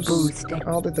optimization Boost. boost. I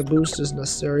don't think the boost is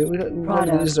necessary. We don't. None of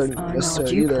Products these are are now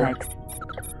necessary either. duplex.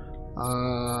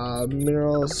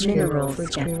 Minerals. Minerals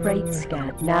scan. Freight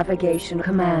scan. Navigation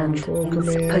command. Patrol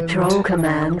command. Patrol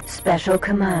command. Special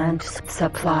command.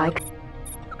 Supply.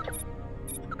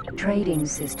 Trading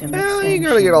system. Yeah, you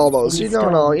gotta get all those. You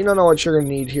don't know what you're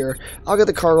gonna need here. I'll get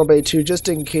the cargo bay too, just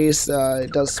in case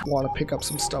it does want to pick up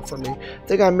some stuff for me. I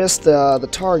think I missed the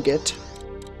target.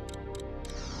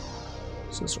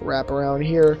 So let's wrap around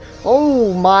here.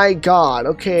 Oh my god.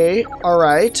 Okay.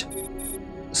 Alright.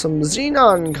 Some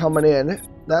xenon coming in.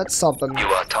 That's something You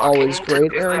are talking always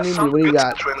great. to Aaron, Professor what do you Good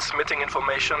got? Transmitting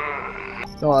information.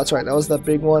 No, that's right. That was the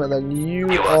big one. And then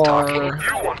you You are are... talking.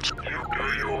 You want to do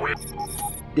your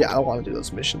Yeah, I don't want to do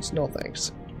those missions. No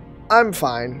thanks. I'm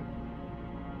fine.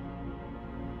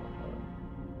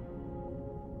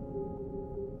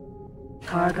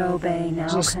 Cargo bay now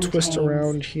Just contains. twist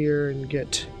around here and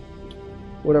get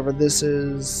whatever this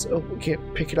is. Oh, we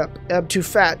can't pick it up. I'm too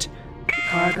fat.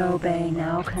 Cargo bay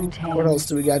now contains. What else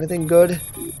do we got? Anything good?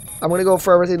 I'm gonna go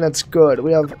for everything that's good.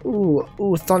 We have ooh,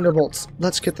 thunderbolts.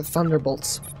 Let's get the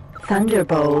thunderbolts.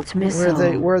 Thunderbolt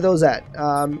missile. Where are those at?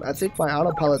 I think my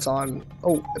autopilot's on.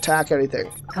 Oh, attack anything.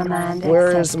 Command Where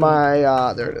is accepted.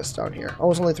 my there it is down here. Oh,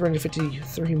 it's only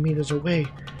 353 meters away.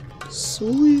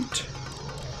 Sweet.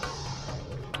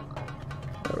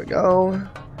 There we go.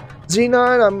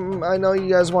 Xenon, I know you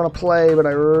guys want to play, but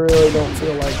I really don't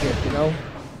feel like it, you know?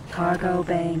 Cargo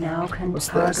bay now What's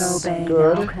Cargo this? bay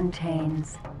Good. now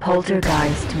contains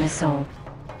poltergeist missile.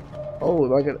 Oh,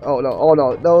 am I gonna, oh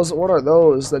no, those, what are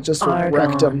those that just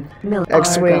wrecked them?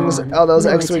 X-Wings, Argon, oh, those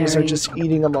X-Wings are military, just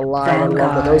eating them alive. I love that,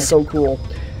 that Vanguard. was so cool.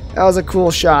 That was a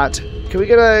cool shot. Can we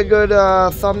get a good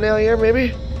thumbnail here,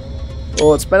 maybe?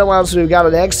 Oh, it's been a while since we've got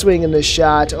an X-Wing in this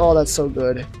shot. Oh, that's so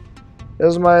good.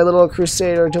 There's my little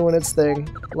Crusader doing its thing.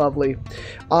 Lovely.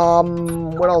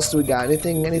 What else do we got?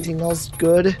 Anything else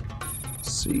good?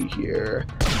 Let's see here.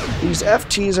 These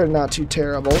FTs are not too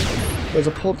terrible. There's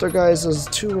a poltergeist, there's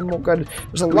 2 remote guided.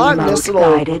 There's a lot in this little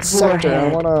Remote-guided sector. I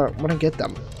warhead. wanna get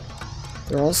them.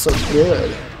 They're all so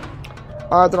good.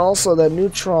 Then also the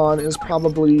neutron is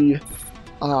probably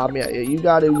yeah, you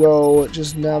gotta go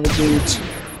just navigate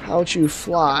how to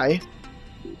fly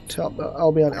to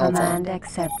Albion Alpha. Command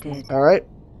accepted. Alright.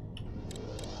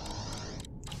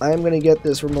 I am gonna get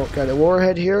this remote guided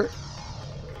warhead here.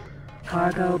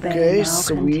 Cargo bay Okay, now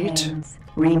sweet. contains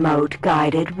remote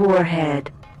guided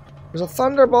warhead. There's a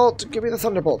thunderbolt. Give me the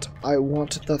thunderbolt. I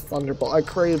want the thunderbolt. I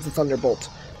crave the thunderbolt.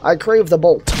 I crave the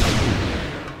bolt.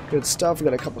 Good stuff. We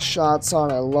got a couple shots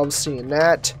on. I love seeing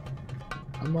that.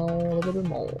 Come on, a little bit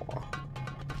more.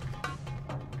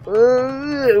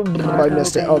 I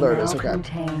missed it. Oh, there it is. Okay.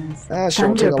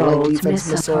 She'll take a light defense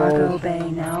missile.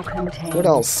 What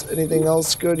else? Anything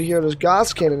else good here? There's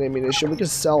Gauss cannon ammunition. We can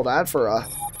sell that for a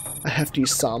hefty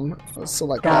sum. Let's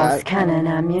select Gauss that. cannon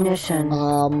ammunition.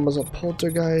 Was a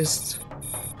poltergeist.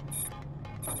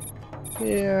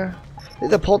 Yeah. I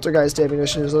think the poltergeist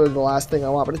ammunition is literally the last thing I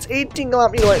want, but it's 18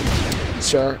 kilometers. You know what?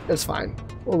 Sure, it's fine.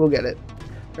 We'll go get it.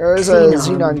 There is a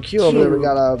Xenon Q over there we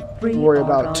gotta worry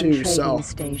about too, so.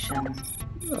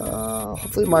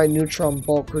 Hopefully my neutron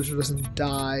bulk cruiser doesn't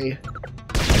die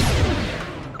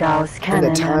Gauss in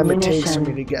cannon the time it takes for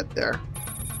me to get there.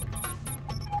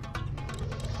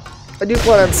 I do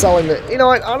plan on selling the. You know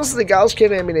what? Honestly, the Gauss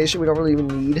cannon ammunition we don't really even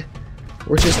need.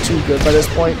 We're just too good by this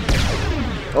point.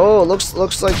 Oh, looks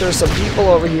like there's some people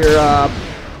over here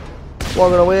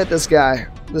plugging away at this guy.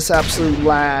 This absolute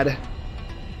lad.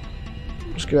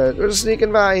 We're just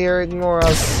sneaking by here. Ignore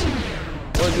us.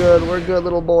 We're good. We're good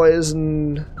little boys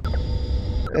and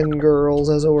girls,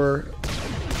 as it were.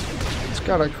 It's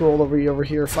kind of cool over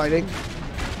here fighting.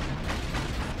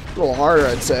 A little harder,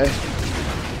 I'd say.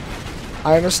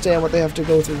 I understand what they have to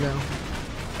go through now.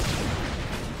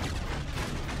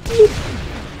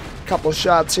 Couple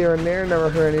shots here and there, never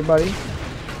hurt anybody.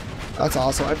 That's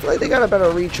awesome. I feel like they got a better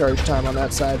recharge time on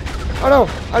that side. Oh no,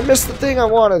 I missed the thing I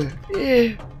wanted.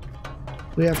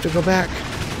 We have to go back.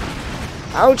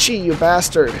 Ouchie, you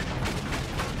bastard.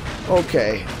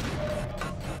 Okay.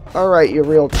 Alright, you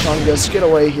real chungus. Get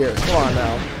away here. Come on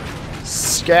now.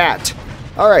 Scat.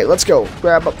 Alright, let's go.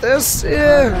 Grab up this.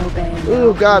 Yeah.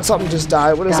 Ooh, God, something just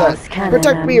died. What is that?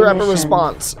 Protect me, rapid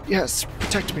response. Yes,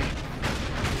 protect me.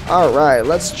 Alright,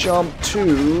 let's jump to...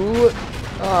 you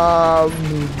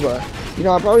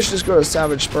know, I probably should just go to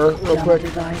Savage Spur real quick.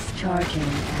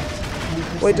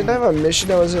 Wait, didn't I have a mission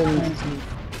that was in...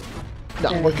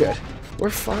 No, we're good.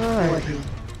 We're fine.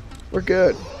 We're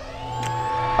good.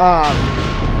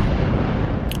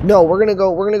 No, we're gonna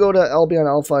go to Albion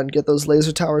Alpha and get those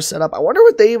laser towers set up. I wonder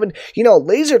what they even... You know,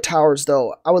 laser towers,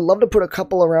 though. I would love to put a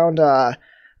couple around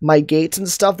my gates and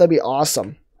stuff. That'd be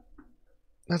awesome.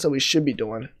 That's what we should be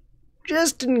doing.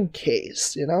 Just in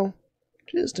case, you know?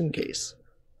 Just in case.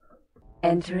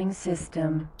 Entering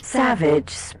system.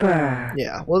 Savage Spur.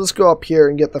 Yeah, we'll just go up here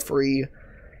and get the free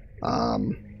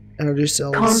energy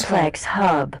cells. Complex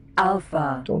Hub.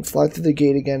 Alpha. Don't fly through the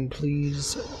gate again,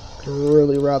 please. I'd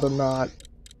really rather not.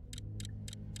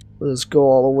 Let's go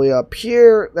all the way up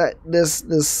here.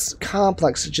 This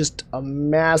complex is just a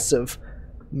massive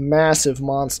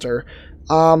monster.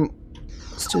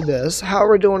 Let's do this. How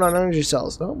are we doing on energy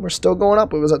cells? No, we're still going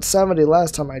up. It was at 70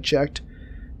 last time I checked.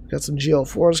 Got some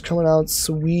GL4s coming out.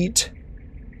 Sweet.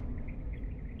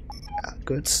 Yeah,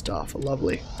 good stuff.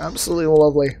 Lovely. Absolutely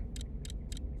lovely.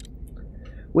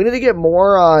 We need to get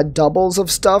more doubles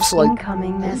of stuff. So like,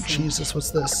 oh, Jesus,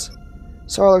 what's this?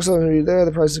 Sorry, looks like to be there.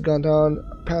 The price has gone down.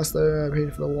 Past the I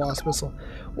paid for the Wasp missile.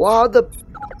 Wow, the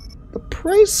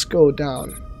price go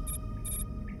down.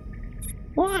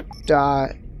 What?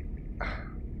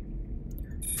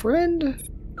 Friend,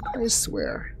 I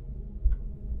swear.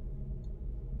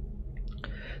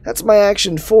 That's my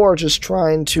action 4, just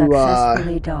trying to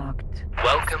Welcome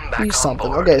back be on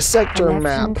something. board. Okay, sector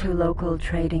map. To local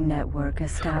trading network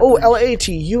established. Oh, LAT,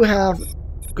 you have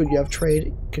good. You have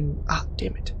trade. Can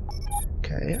damn it.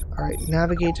 Okay, all right.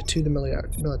 Navigate to the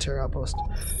military outpost.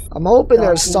 I'm hoping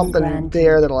there's something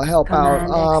there that'll help out.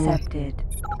 Accepted.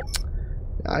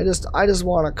 I just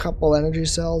want a couple energy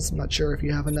cells. I'm not sure if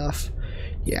you have enough.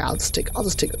 Yeah, I'll just take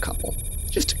a couple.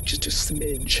 Just a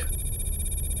smidge.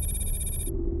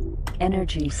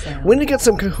 Energy cell. We need to get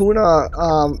some Kahuna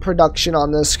production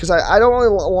on this because I don't really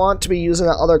want to be using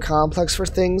that other complex for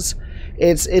things.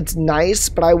 It's nice,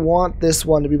 but I want this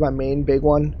one to be my main big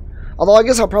one. Although I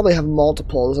guess I'll probably have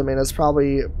multiples. I mean, it's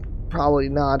probably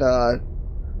not a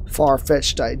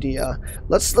far-fetched idea.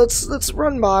 Let's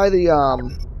run by the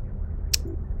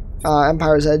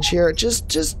Empire's Edge here, just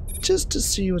to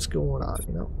see what's going on,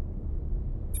 you know.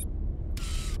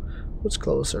 What's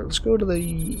closer? Let's go to the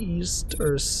east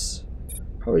or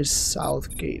probably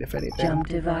south gate, if anything. Jump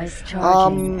device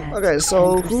charging. Okay,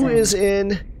 so 10%. who is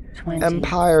in 20,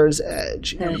 Empire's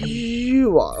Edge? 30,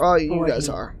 you are. Oh, you 40, guys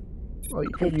are. Oh, you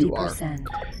 50%. are.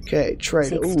 Okay, trade.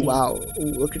 60, Ooh, wow. Ooh,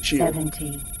 look at you.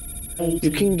 70, 80,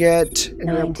 You can get any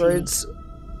 90, upgrades.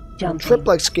 jumping.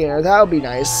 Triplex scanner, that would be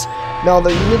nice. No,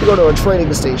 you need to go to a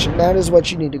trading station. That is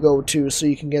what you need to go to, so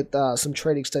you can get some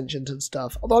trade extensions and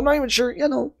stuff. Although I'm not even sure. You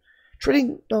know,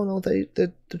 trading. No,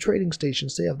 the trading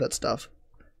stations, they have that stuff,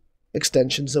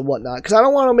 extensions and whatnot. Because I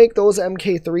don't want to make those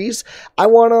MK3s. I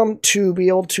want them to be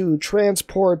able to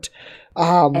transport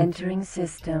Entering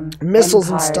system. missiles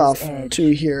and Empire's stuff Edge.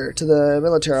 to here, to the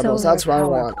military levels. Solar That's what I power.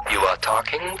 want. You are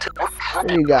talking to... What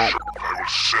do you got? I will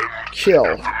send Kill.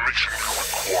 the information you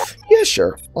require. Yeah,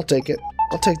 sure. I'll take it.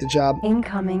 I'll take the job.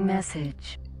 Incoming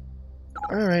message.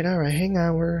 Alright, hang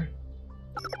on,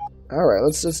 Alright,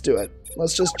 let's just do it.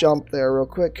 Let's just jump there real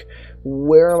quick.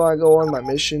 Where am I going? My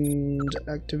mission to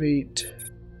activate.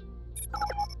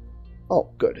 Oh,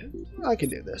 good. I can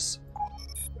do this.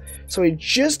 So he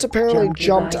just apparently Jump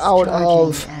jumped device out charging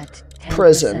of at 10%.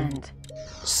 prison.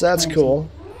 So that's 20. cool.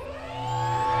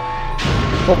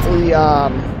 Hopefully,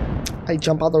 I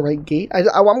jump out the right gate. I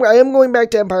am going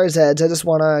back to Empire's Edge. I just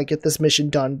want to get this mission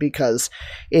done because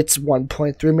it's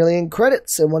 1.3 million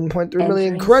credits. And 1.3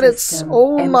 million Entering credits. system.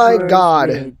 Oh my Emperor's god.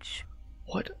 Ridge.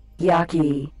 What?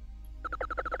 Yaki.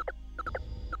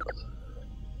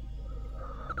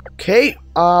 Okay,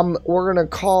 we're gonna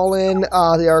call in the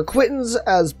Arquitans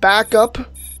as backup.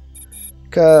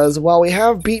 Because while we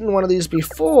have beaten one of these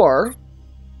before,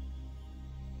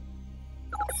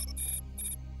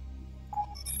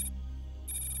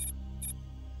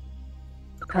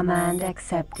 Command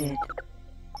accepted.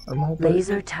 I'm hoping,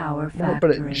 Laser tower I'm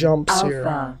hoping factory. it jumps Alpha.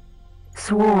 here.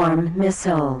 Swarm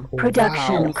missile.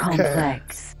 Production Wow, okay.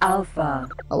 complex. Alpha.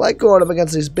 I like going up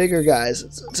against these bigger guys.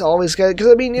 It's always good.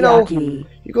 Because, I mean, you know, Yaki.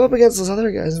 you go up against those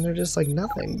other guys and they're just like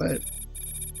nothing, but...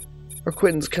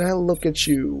 Arquitans, can I look at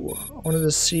you? I wanted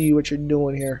to see what you're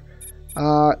doing here.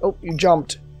 Oh, you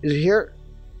jumped. Is it here?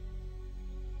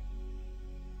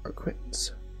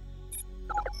 Arquitans.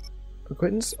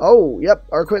 Arquitans? Oh, yep,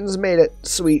 Arquitans made it.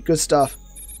 Sweet, good stuff.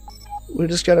 We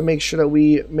just gotta make sure that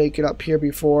we make it up here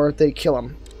before they kill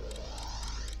him.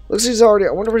 Looks like he's already...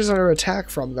 I wonder where he's under attack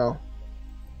from, though.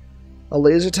 A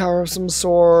laser tower of some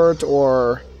sort,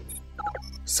 or...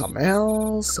 something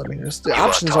else? I mean, the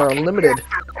options are unlimited.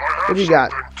 What do you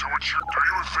got?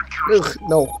 Ugh,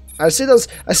 no. I see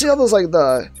all those, like,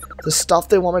 the stuff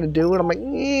they want me to do, and I'm like,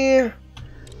 yeah,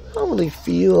 I don't really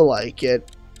feel like it.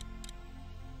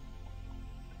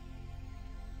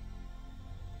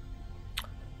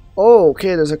 Oh,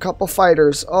 okay, there's a couple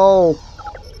fighters. Oh.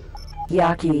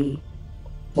 Yaki.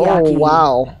 Oh, Yaki.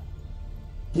 wow.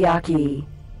 Yaki.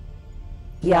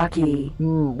 Yaki.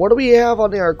 What do we have on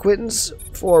the Arquitans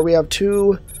for? We have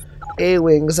 2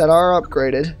 A-Wings that are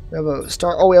upgraded. We have a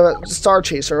star... Oh, we have a Star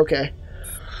Chaser, okay.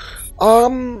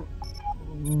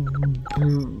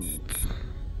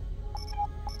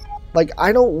 Like,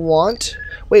 I don't want...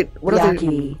 Wait, what are they...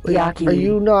 Yaki. Wait, Yaki. are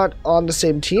you not on the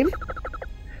same team?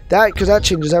 Because that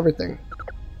changes everything.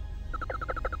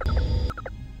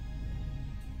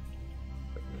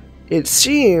 It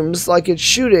seems like it's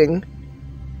shooting...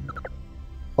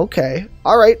 Okay.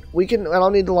 Alright, we can... I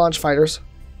don't need to launch fighters.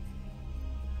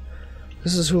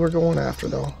 This is who we're going after,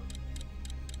 though.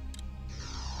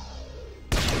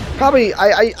 Probably...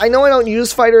 I know I don't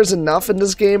use fighters enough in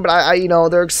this game, but you know,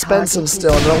 they're expensive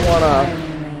still.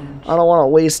 And I don't want to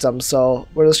waste them, so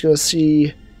we're just going to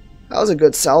see... That was a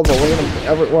good salvo.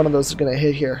 Every one of those is going to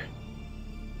hit here.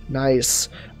 Nice.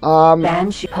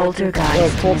 Banshee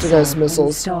poltergeist, poltergeist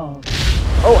missiles. Installed.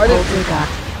 Oh, I didn't...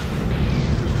 Poltergeist.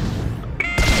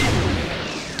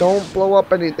 Don't blow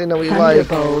up anything that we like.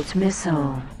 Thunderbolt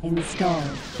missile installed.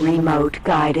 Remote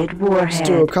guided warhead. Let's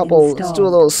do a couple. Installed. Let's do a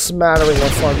little smattering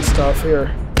of fun stuff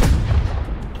here.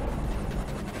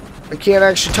 I can't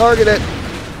actually target it.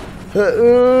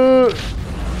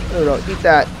 There we go. Eat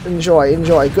that. Enjoy.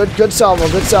 Good salvo.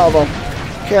 Good salvo.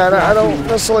 Okay, I don't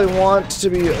necessarily want to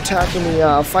be attacking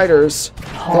the fighters.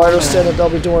 Though I understand that they'll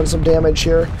be doing some damage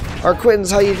here.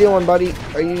 Arquitans, how you doing, buddy?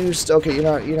 Are you still okay?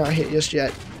 You're not hit just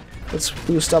yet. Let's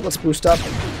boost up.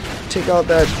 Take out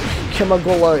that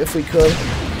Kimagula if we could.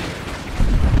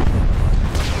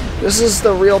 This is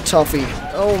the real toughie.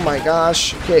 Oh my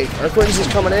gosh. Okay, Arquitans is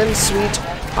coming in. Sweet.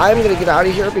 I'm gonna get out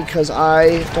of here because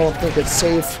I don't think it's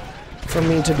safe for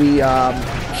me to be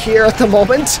here at the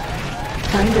moment.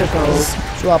 Thunderbolt.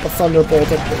 Let's drop a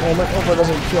thunderbolt at the moment. Hope it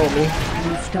doesn't kill me.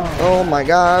 Installed. Oh my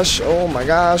gosh.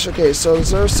 Okay, so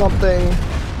is there something?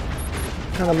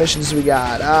 What kind of missions we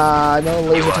got? No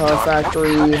laser tower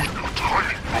factory.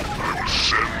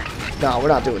 No, we're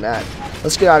not doing that.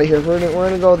 Let's get out of here. We're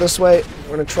gonna go this way.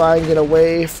 We're gonna try and get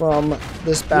away from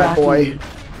this bad boy.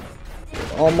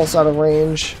 Almost out of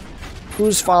range.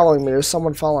 Who's following me? There's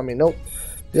someone following me. Nope.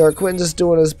 The Arquitans is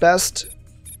doing his best.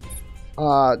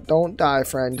 Don't die,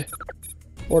 friend.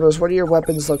 Orders, what are your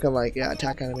weapons looking like? Yeah,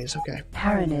 attack enemies, okay.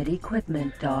 Paranid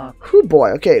equipment dock. Whew, boy,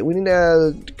 okay, we need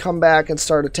to come back and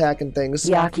start attacking things.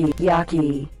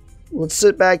 Yaki. Let's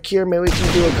sit back here, maybe we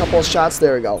can do a couple of shots.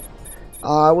 There we go.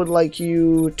 I would like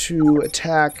you to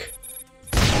attack...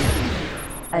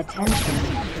 Attention.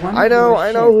 I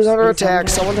know who's under attack.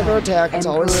 Someone's under attack. It's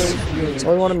always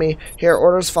one of me. Here,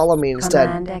 orders follow me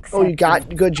instead. Oh, you got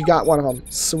one of them.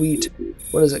 Sweet.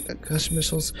 What is it? Concussion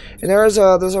missiles. And there's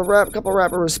a couple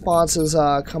rapid responses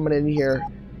coming in here,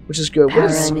 which is good. What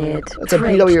is? It's a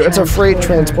BW. It's a freight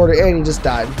transporter, and he just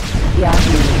died.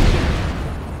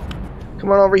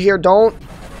 Come on over here. Don't.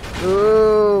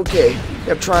 Okay.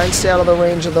 Yep. Try and stay out of the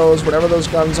range of those. Whatever those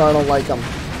guns are, I don't like them.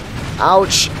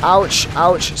 Ouch! Ouch!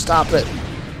 Ouch! Stop it.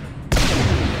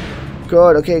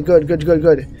 Good. Okay. Good. Do you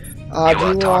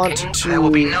want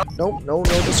to? Nope. No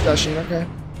discussion. Okay.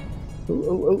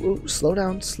 Ooh. Slow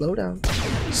down,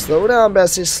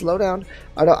 Bessie. Slow down.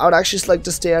 I would actually like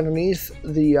to stay underneath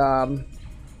the.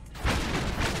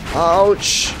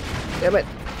 Ouch! Damn it.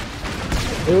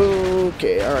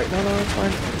 Okay. All right. No. It's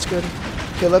fine. It's good.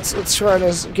 Okay. Let's try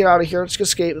to get out of here. Let's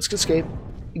escape.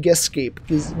 Escape.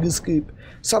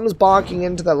 Something's bonking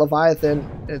into that Leviathan.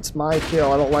 It's my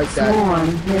kill. I don't like that.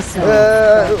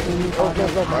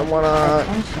 I wanna.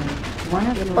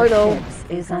 I know.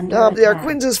 The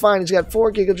Quinns is fine. He's got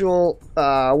 4 gigajoule,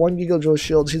 1 gigajoule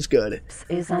shields. He's good.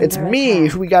 It's me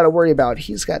who we got to worry about.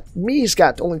 He's got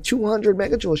only 200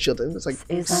 megajoule shield. It's like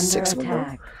 6 of them.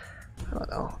 I don't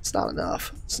know. It's not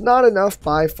enough. It's not enough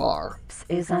by far.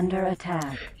 Is under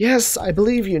attack. Yes, I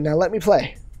believe you. Now let me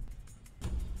play.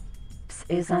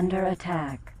 Is under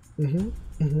attack.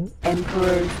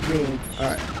 Emperor's Ridge.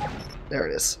 Alright. There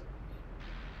it is.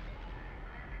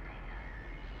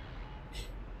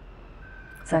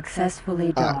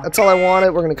 Successfully docked. That's all I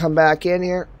wanted. We're going to come back in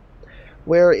here.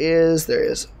 There he is.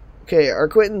 Okay, our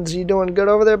Quintons, you doing good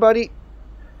over there, buddy?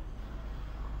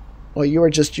 Oh, you were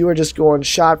just going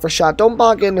shot for shot. Don't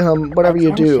bonk into him, whatever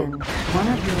you do.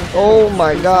 Oh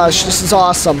my gosh, this is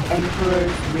awesome.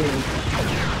 Emperor's Ridge.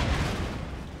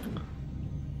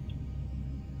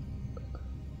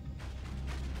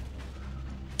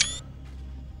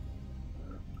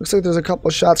 Looks like there's a couple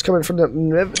of shots coming from that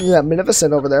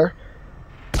Magnificent over there.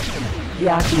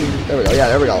 There we go. Yeah,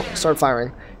 there we go. Start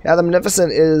firing. Yeah, the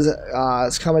Magnificent is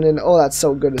coming in. Oh, that's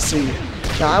so good to see.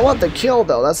 Now I want the kill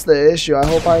though. That's the issue. I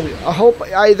hope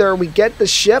either we get the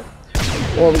ship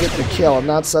or we get the kill, and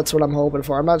that's what I'm hoping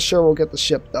for. I'm not sure we'll get the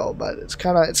ship though, but it's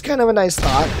kind of a nice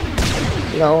thought.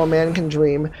 You know, a man can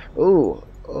dream. Ooh.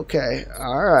 Okay.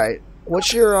 All right.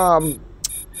 What's your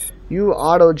You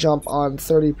auto jump on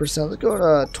 30%. Let's go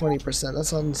to 20%. That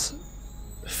sounds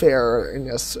fair in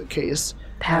this case.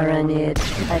 Paranid,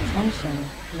 attention.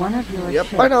 One of your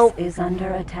ships is under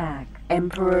attack.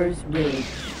 Emperor's Ridge.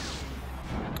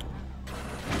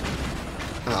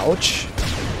 Ouch.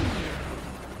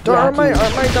 Aren't my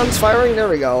guns firing? There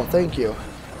we go. Thank you.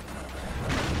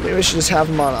 Maybe we should just have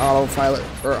them on autopilot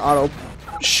or auto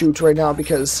shoot right now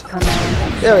because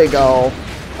there we go.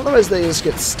 Otherwise they just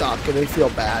get stuck and they feel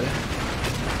bad.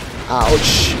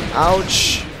 Ouch.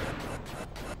 Ouch.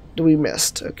 We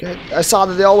missed. Okay. I saw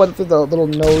that they all went through the little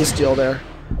nose deal there.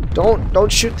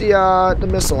 Don't shoot the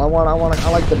missile. I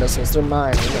like the missiles. They're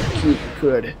mine. They're cute.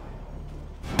 Good.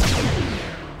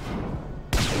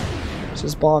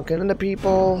 Just bonking into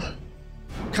people.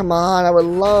 Come on, I would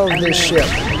love this ship.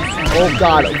 Oh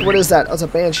god, what is that? That's a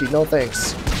Banshee. No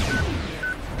thanks.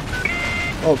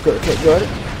 Oh good, okay, good.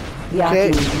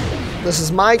 Okay. This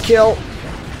is my kill.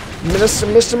 Mr.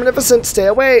 Magnificent, stay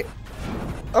away.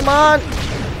 Come on.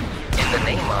 In the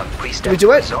name of Priest, did we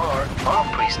do it?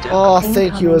 Oh,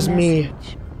 thank you, it was me.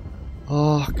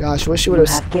 Oh gosh, wish you would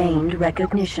have gained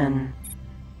recognition.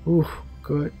 Ooh,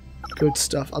 good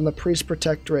stuff on the Priest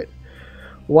Protectorate.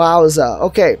 Wowza.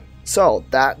 Okay, so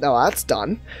that's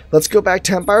done. Let's go back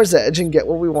to Empire's Edge and get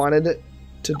what we wanted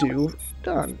to do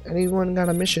done. Anyone got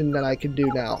a mission that I can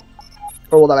do now?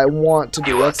 Or that I want to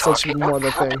do? That's such more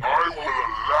the thing.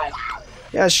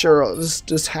 Yeah, sure.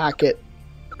 Just hack it.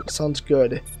 Sounds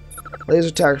good.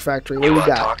 Laser Tag Factory. What do you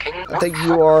got? I think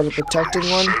you are the protecting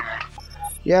one.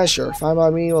 Yeah, sure. Fine by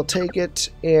me. We'll take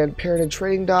it. And Paranid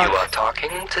Trading Dock. You are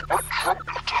talking to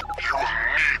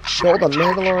Gold on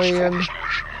Mandalorian.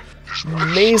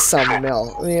 Mesa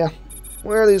Mill. Yeah.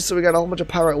 Where are these? So we got a whole bunch of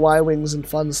pirate Y-Wings and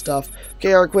fun stuff.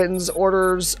 Okay, our Quintons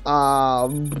orders. How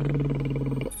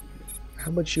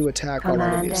much you attack on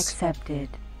enemies? Accepted.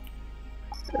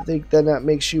 I think then that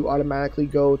makes you automatically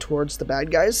go towards the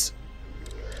bad guys.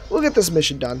 We'll get this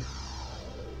mission done.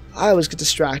 I always get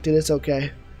distracted. It's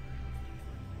okay.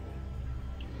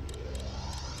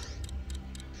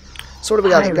 So what do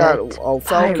we got? We got a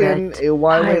Falcon, a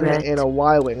Y-Wing, and a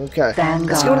Y-Wing. Okay.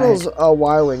 Let's go to those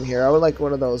Y-Wing here. I would like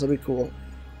one of those. That'd be cool.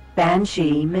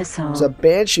 Banshee missile. There's a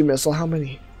Banshee missile. How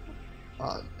many?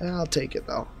 I'll take it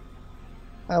though.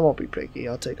 I won't be picky.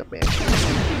 I'll take a Banshee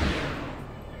missile.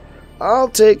 I'll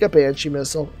take a Banshee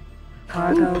missile.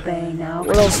 Cargo bay now.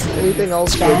 What else? Anything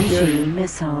else good here? Banshee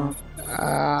missile.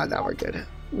 Now we're good.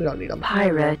 We don't need them.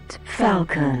 Pirate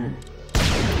Falcon.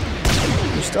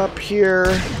 Just up here.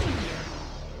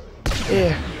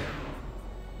 Yeah.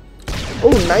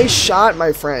 Oh, nice shot,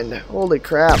 my friend. Holy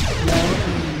crap.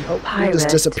 Oh, he just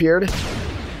disappeared.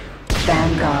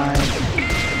 Vanguard.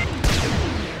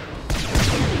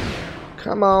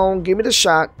 Come on, give me the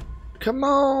shot. Come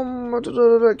on.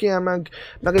 Okay, I'm not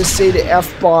going to say the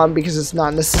F-bomb because it's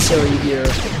not necessary here.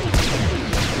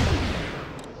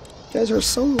 You guys are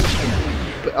so...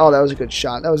 Oh, that was a good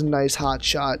shot. That was a nice hot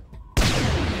shot.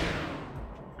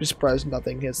 I'm surprised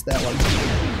nothing hits that one.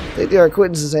 I think the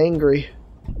acquaintance is angry.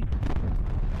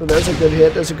 Oh, there's a good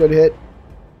hit. That's a good hit.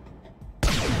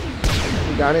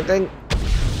 You got anything?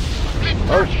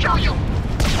 Oh.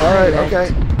 Alright, okay.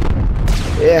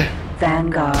 Yeah.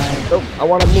 Vanguard. Oh, I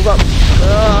want to move up.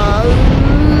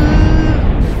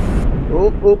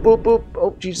 Oop, oop, oop, oop.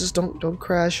 Oh, Jesus, don't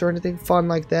crash or anything fun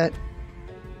like that.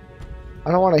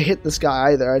 I don't want to hit this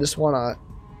guy either. I just want to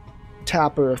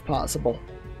tap her if possible.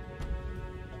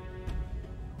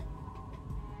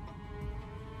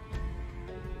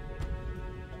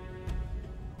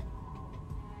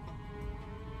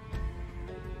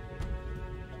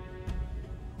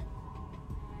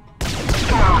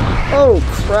 Oh,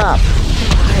 crap.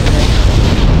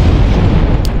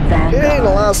 Okay, the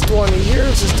last one here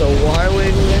is just a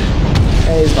Y-wing.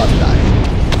 And he's about to die.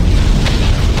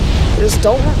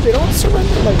 They don't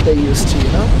surrender like they used to,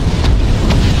 you know?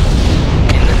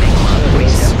 In the name of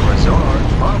Reset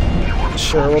Resort.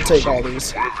 Sure, we'll take all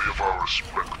these. Worthy of our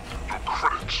respect. Your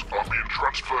credits are being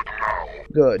transferred now.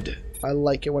 Good. I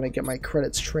like it when I get my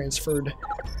credits transferred.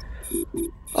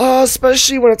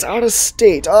 Especially when it's out of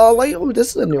state. Oh, this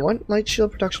is a new one. Light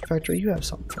Shield Production Factory. You have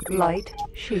something for me. Light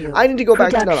Shield. I need to go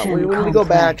back to... No, we need to go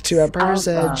back to Complex Emperor's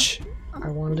Edge. I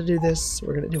wanted to do this.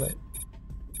 We're going to do it.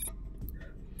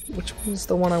 Which one's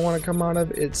the one I want to come out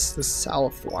of? It's the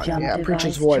south one. Jump yeah,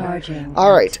 Preacher's device Wood. charging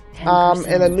Alright. at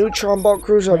And a 10%. neutron bolt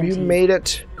cruiser. Have you 20, made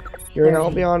it? You're in 30,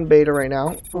 Albion beta right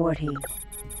now. 40.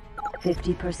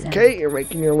 50%. Okay, you're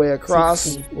making your way across.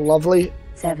 60. Lovely.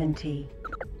 70.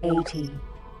 80.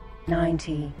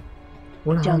 90.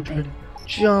 100. Jumping.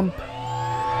 Jump.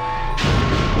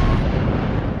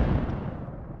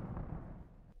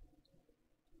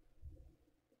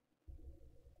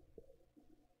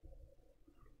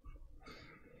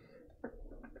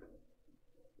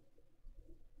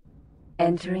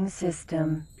 Entering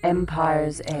system.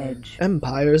 Empire's Edge.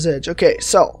 Empire's Edge. Okay,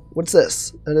 so what's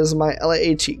this? That is my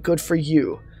LAAT. Good for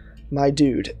you, my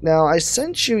dude. Now I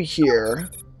sent you here.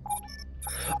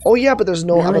 Oh yeah, but there's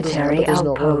no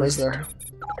room, is there?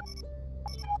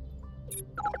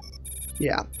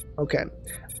 Yeah. Okay.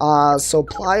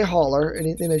 Supply hauler.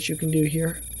 Anything that you can do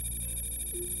here?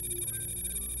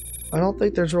 I don't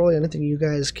think there's really anything you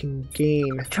guys can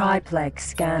gain. Triplex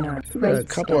scanner. We've got a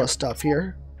couple of stuff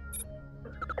here.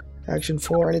 Action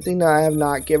 4, anything that I have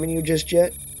not given you just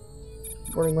yet?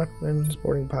 Boarding weapons,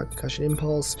 boarding pod, concussion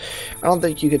impulse. I don't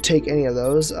think you could take any of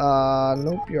those.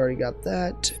 Nope, you already got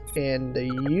that. And the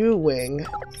U-Wing.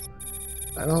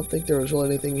 I don't think there was really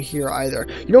anything here either.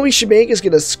 You know what we should make is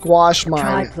get a squash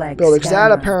mine builder, because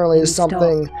that apparently is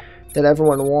something that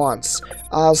everyone wants.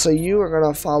 So you are going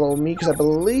to follow me, because I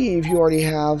believe you already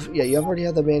have, yeah, you already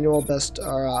have the manual best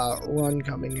run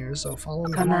coming here, so follow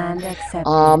me. Command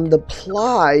accepted. The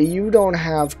ply, you don't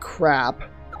have crap.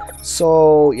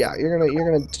 So yeah, you're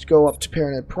gonna go up to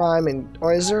Parent Prime, and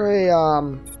or is there a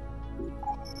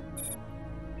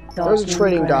there's a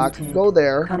training dock. Go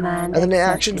there, Command and then the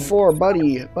accepted. Action 4,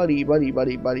 buddy.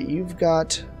 You've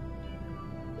got.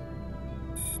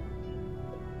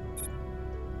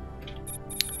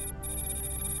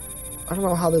 I don't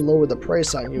know how they lower the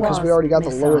price on you, because we already got the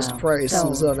lowest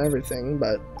prices on everything,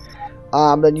 but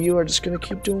then you are just gonna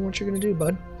keep doing what you're gonna do,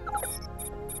 bud.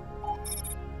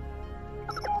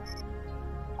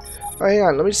 Alright, hang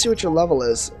on, let me see what your level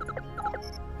is.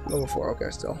 Level 4, okay,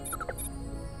 still.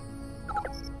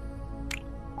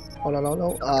 Oh, no.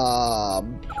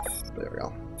 There we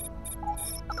go.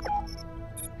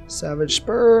 Savage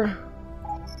Spur.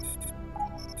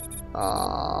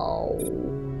 I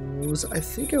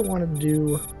think I want to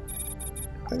do...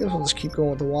 I guess we'll just keep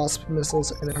going with the Wasp missiles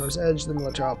and Empire's Edge, the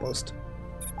military outpost.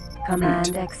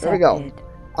 Command accepted. There we go.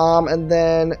 And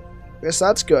then... I guess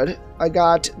that's good. I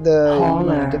got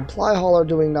the Ply Hauler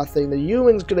doing nothing. The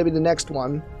U-Wing's going to be the next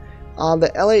one.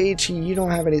 The LAHE, you don't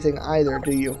have anything either,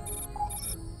 do you?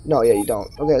 No, yeah, you don't.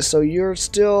 Okay, so you're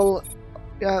still...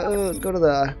 Yeah, go to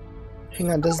the...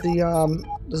 Hang on, does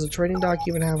the training dock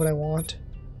even have what I want?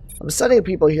 I'm sending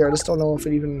people here, I just don't know if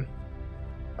it even...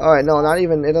 Alright, no, not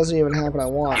even, it doesn't even have what I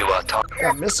want. You are talking.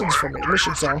 Got missions for me.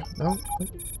 Mission zone. No?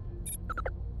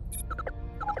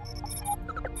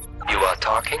 You are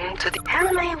talking to the.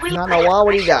 Anime Weekly. Not know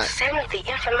what do you got? Send the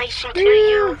information to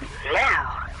you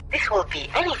now. This will be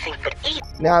anything but easy.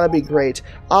 Now that'd be great.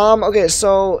 Okay,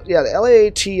 so yeah, the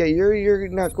LAAT, you're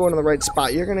not going to the right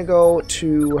spot. You're gonna go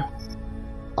to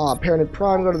Prelude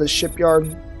Prime, go to the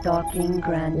shipyard. Docking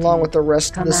granted. Along with the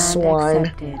rest of the swine.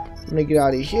 Accepted. Let me get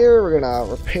out of here. We're gonna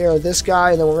repair this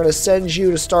guy, and then we're gonna send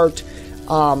you to start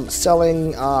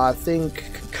selling I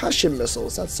think concussion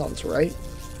missiles. That sounds right.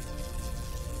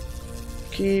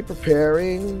 Keep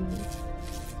repairing.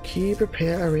 Keep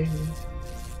repairing.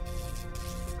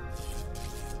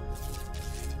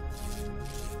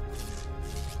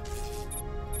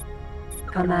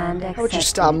 Command accepted. How would you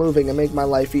stop moving and make my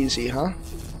life easy, huh?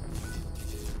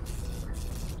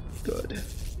 Good.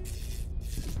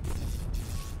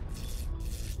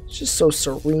 It's just so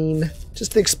serene.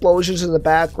 Just the explosions in the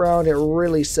background, it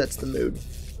really sets the mood.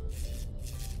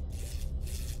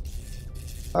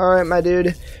 Alright, my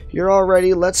dude. You're all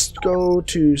ready. Let's go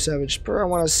to Savage Spur. I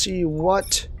want to see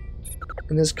what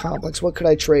in this complex. What could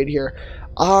I trade here?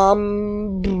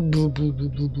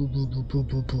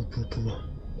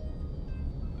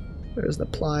 There's the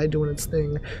Ply doing its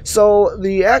thing. So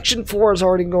the Action 4 is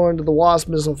already going to the Wasp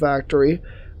Missile Factory.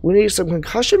 We need some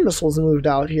concussion missiles moved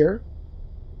out here.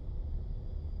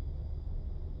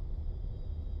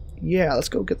 Yeah, let's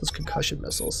go get those concussion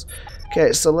missiles.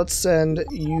 Okay, so let's send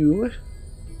you.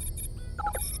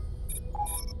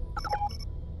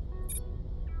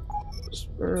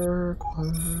 Spur,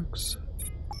 clocks,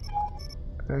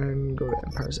 and go to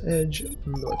Empire's Edge,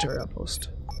 military outpost.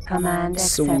 Command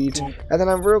Sweet. accepted. And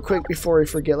then real quick before we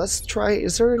forget, let's try.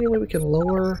 Is there any way we can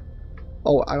lower?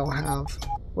 Oh, I don't have.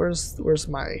 Where's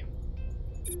my?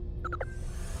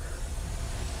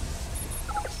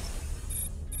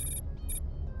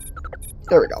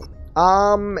 There we go.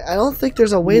 I don't think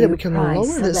there's a way that we can lower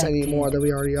this anymore than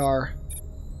we already are.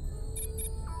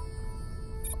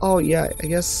 Oh yeah, I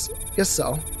guess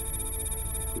so.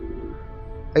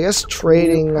 I guess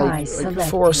trading, like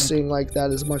forcing like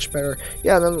that is much better.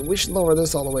 Yeah, then we should lower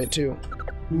this all the way too.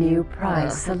 New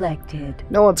price selected.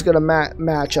 No one's gonna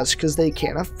match us because they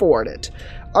can't afford it.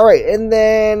 Alright, and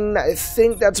then I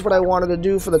think that's what I wanted to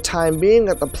do for the time being.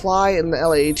 Got the Ply and the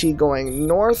LAAT going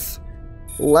north.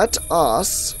 Let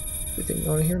us... Anything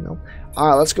going here? No.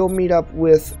 Alright, let's go meet up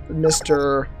with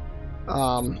Mr.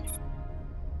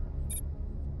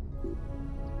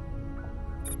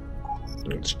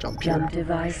 Let's jump here.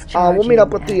 We'll meet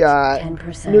up with the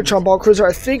neutron ball cruiser.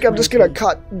 I think I'm just gonna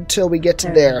cut until we get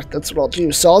to there. That's what I'll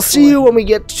do. So I'll see you when we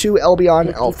get to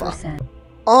Albion Alpha.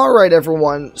 Alright,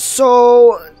 everyone.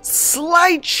 So,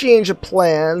 slight change of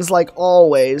plans, like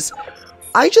always.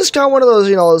 I just got one of those,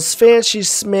 you know, those fancy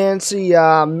smancy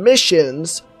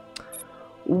missions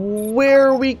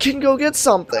where we can go get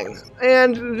something.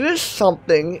 And this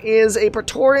something is a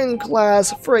Praetorian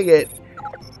class frigate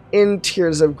in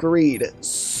Tears of Greed.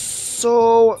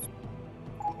 So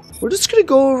we're just gonna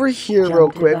go over here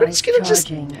real quick. We're just gonna just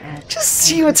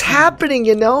see what's happening,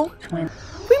 you know?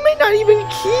 We may not even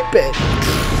keep it.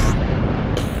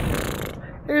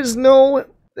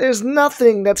 There's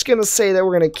nothing that's gonna say that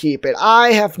we're gonna keep it.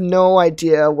 I have no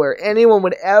idea where anyone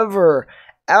would ever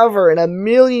in a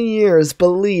million years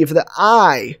believe that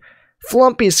I,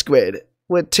 Flumpy Squid,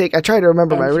 would take, I tried to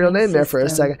remember my real name there for a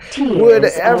second, would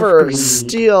ever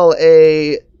steal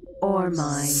a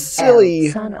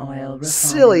silly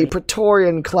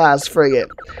Praetorian class frigate.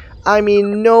 I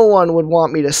mean, no one would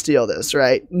want me to steal this,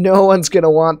 right? No one's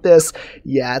gonna want this.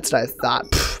 Yeah, that's what I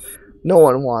thought. Pfft, no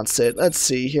one wants it. Let's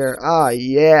see here. Ah,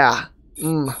 yeah.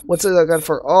 What's it good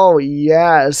for? Oh,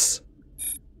 yes.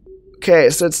 Okay,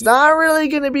 so it's not really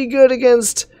gonna be good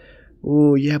against.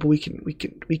 Ooh, yeah, but we can make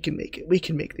it. We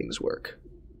can make things work.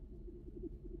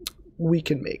 We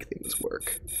can make things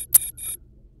work.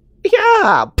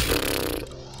 Yeah.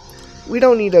 We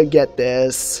don't need to get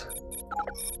this.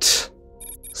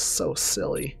 So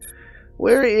silly.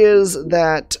 Where is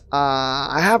that?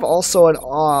 I have also an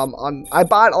I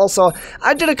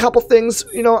did a couple things,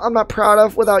 you know, I'm not proud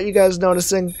of without you guys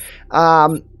noticing.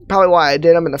 Probably why I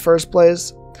did them in the first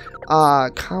place.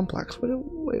 Complex.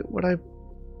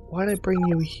 Why'd I bring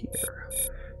you here?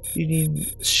 You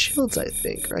need shields, I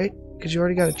think, right? Because you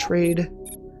already got a trade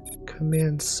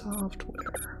command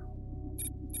software.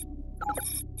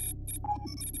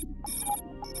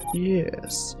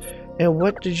 Yes. And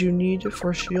what did you need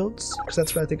for shields? Because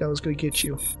that's what I think I was going to get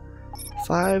you.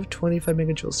 525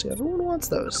 megajoules. See, everyone wants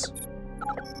those.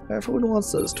 Everyone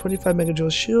wants those 25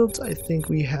 megajoule shields. I think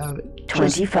we have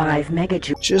 25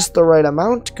 megajoule. Just the right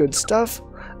amount. Good stuff.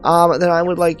 Then I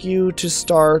would like you to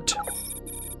start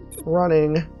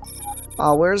running.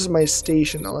 Where's my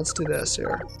station? Now let's do this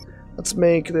here. Let's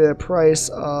make the price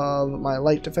of my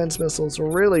light defense missiles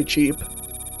really cheap.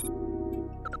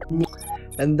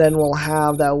 And then we'll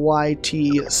have that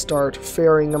YT start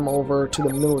ferrying them over to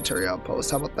the military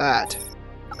outpost. How about that?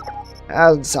 That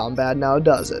doesn't sound bad now,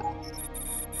 does it?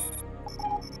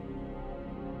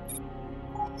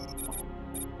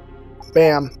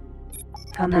 Bam.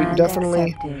 Command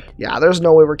definitely. accepted. Yeah, there's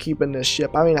no way we're keeping this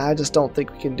ship. I mean, I just don't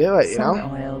think we can do it, you know?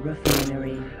 Oil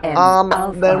refinery.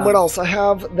 Then what else? I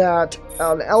have that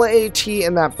LAT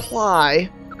and that ply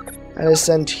that is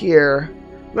sent here.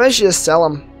 Maybe I should just sell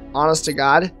them, honest to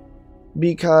God.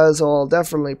 Because, well,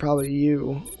 definitely probably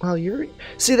you. Well, you're...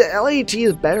 See, the LAT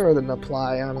is better than the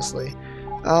ply, honestly.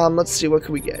 Let's see, what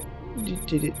can we get? We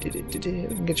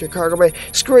can get your cargo bay.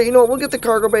 Screw it, you know what? We'll get the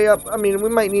cargo bay up. I mean, we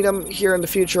might need them here in the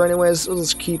future anyways. We'll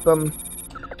just keep them.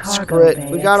 Screw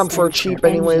it. We got them for cheap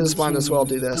anyways. Might as well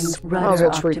do this. Might as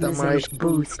well treat them right.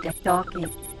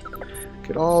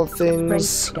 Get all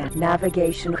things.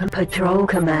 Navigation, patrol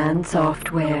command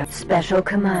software, special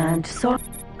command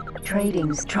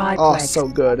trading triplex. Oh, so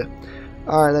good.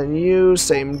 Alright, then you,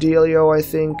 same dealio, I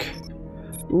think.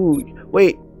 Ooh,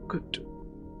 wait. Good.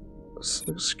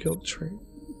 Skilled train.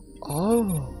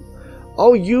 Oh.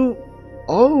 Oh, you.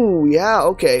 Oh, yeah,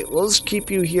 okay. We'll just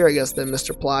keep you here, I guess, then,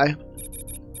 Mr. Ply.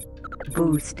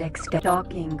 Boost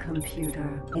docking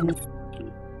computer.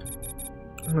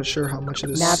 I'm not sure how much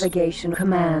it is. Navigation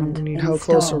command. We need, how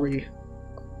close are we?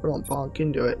 We don't bonk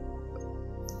into it.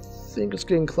 I think it's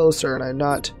getting closer, and I'm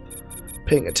not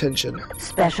paying attention.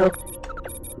 Special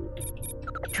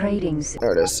trading.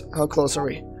 There it is. How close are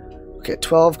we? Okay,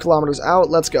 12 kilometers out.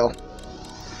 Let's go.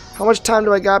 How much time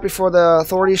do I got before the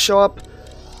authorities show up?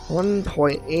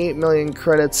 1.8 million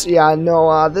credits. Yeah,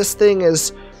 no, this thing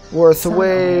is worth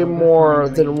way more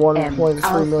than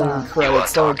 1.3 million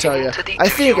credits, let me tell you. I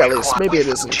think, at least. Maybe it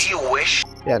isn't.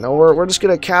 Yeah, no, we're just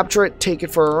gonna capture it, take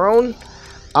it for our own.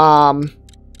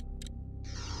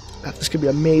 This could be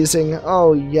amazing.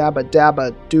 Oh, yabba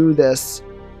dabba, do this.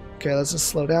 Okay, let's just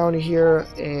slow down here,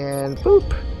 and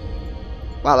boop.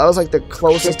 Wow, that was like the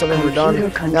closest I've ever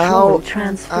done. Now, how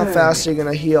fast are you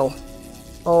gonna heal?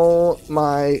 Oh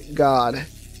my god.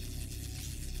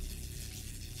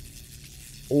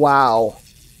 Wow.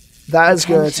 That is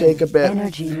gonna take a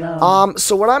bit.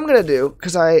 So what I'm gonna do,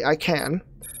 because I can,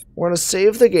 we're gonna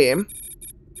save the game.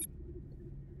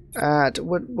 At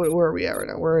where are we at right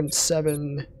now? We're in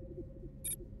 7.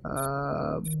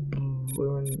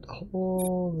 We're in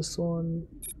this one.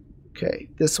 Okay,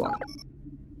 this one.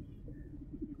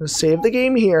 I'm gonna save the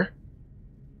game here,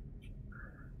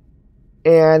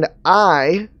 and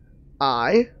I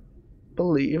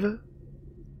believe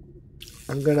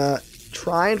I'm gonna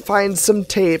try and find some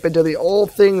tape into the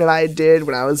old thing that I did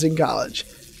when I was in college.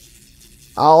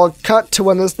 I'll cut to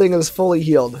when this thing is fully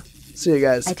healed. See you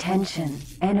guys. Attention,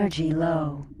 energy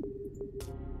low.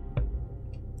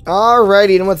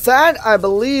 Alrighty, and with that, I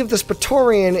believe this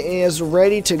Praetorian is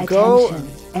ready to go.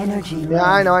 Energy low.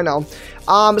 Yeah, I know.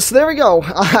 So there we go.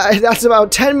 That's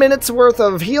about 10 minutes worth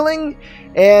of healing,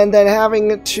 and then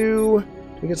having to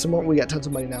we get some more. We got tons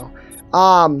of money now.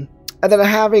 And then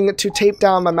having to tape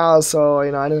down my mouse, so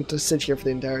you know I don't have to sit here for the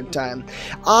entire time.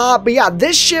 But yeah,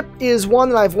 this ship is one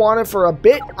that I've wanted for a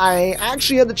bit. I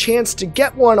actually had the chance to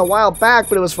get one a while back,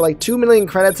 but it was for like 2 million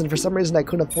credits, and for some reason I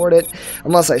couldn't afford it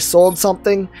unless I sold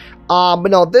something. But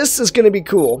no, this is gonna be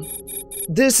cool.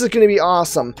 This is gonna be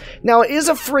awesome. Now it is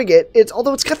a frigate.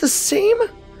 Although it's got the same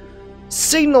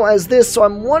signal as this, so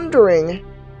I'm wondering.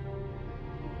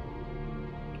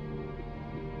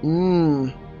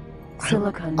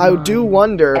 I do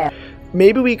wonder,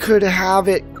 maybe we could have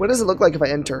it. What does it look like if I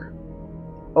enter?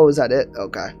 Oh, is that it?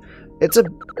 Okay. It's a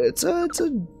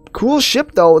cool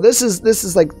ship though. This is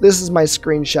my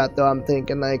screenshot though. I'm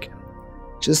thinking like,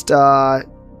 just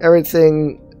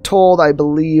everything told. I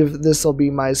believe this will be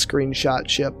my screenshot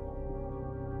ship.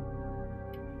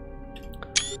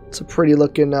 It's a pretty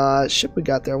looking ship we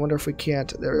got there. I wonder if we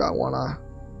can't. There we go. I wanna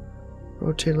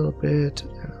rotate a little bit.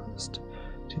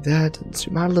 Do that and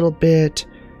zoom out a little bit.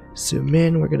 Zoom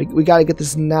in. We gotta get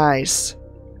this nice.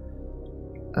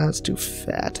 That's too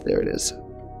fat. There it is.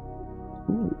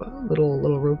 Ooh, a little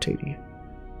rotatey.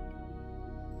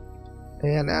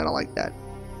 And I don't like that.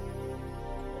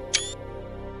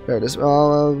 There it is.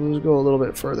 Let's go a little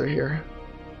bit further here.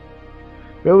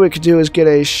 Maybe what we could do is get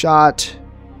a shot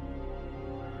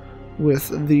with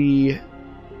the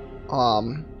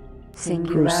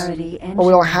Singularity engine. Oh,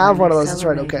 we don't have one of those. That's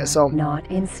right. Okay, so not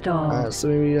installed. so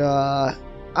maybe I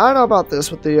don't know about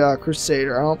this with the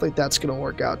Crusader. I don't think that's gonna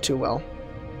work out too well.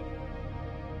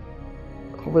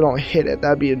 Hope we don't hit it.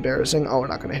 That'd be embarrassing. Oh, we're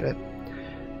not gonna hit it.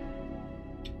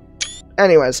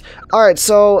 Anyways, alright,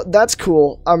 so that's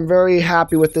cool. I'm very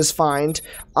happy with this find.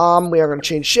 We are going to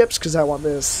change ships because I want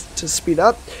this to speed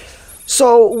up.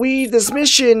 So, this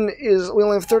mission is, we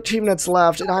only have 13 minutes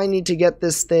left, and I need to get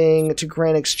this thing to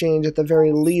Grand Exchange at the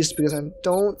very least because I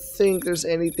don't think there's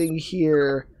anything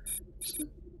here.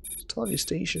 Television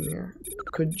station here.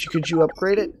 Could you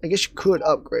upgrade it? I guess you could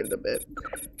upgrade it a bit.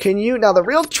 Can you, now the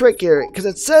real trick here, because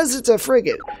it says it's a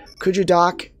frigate, could you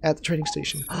dock at the trading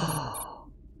station?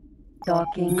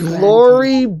 Docking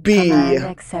Glory be.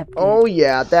 Oh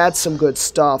yeah, that's some good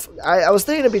stuff. I was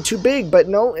thinking it'd be too big, but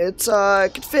no, it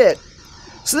could fit.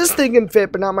 So this thing can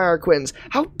fit, but not my Arquins.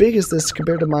 How big is this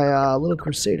compared to my little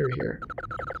Crusader here?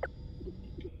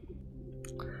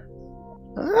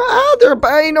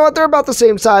 You know what? They're about the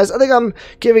same size. I think I'm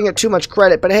giving it too much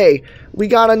credit, but hey, we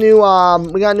got a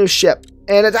new ship.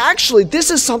 And it's actually,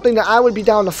 this is something that I would be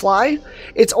down to fly.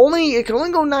 It can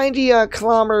only go 90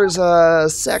 kilometers a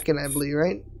second, I believe,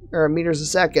 right? Or meters a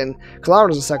second.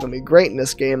 Kilometers a second would be great in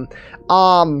this game.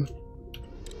 But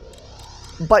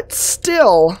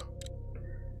still,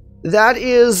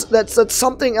 that's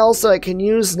something else that I can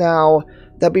use now.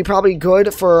 That'd be probably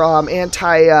good for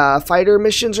anti-fighter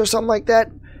missions or something like that.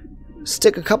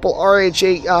 Stick a couple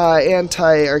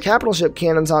RH-8 or capital ship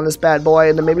cannons on this bad boy,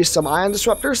 and then maybe some ion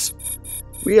disruptors.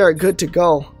 We are good to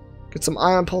go. Get some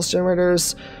ion pulse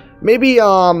generators. Maybe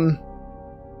we'll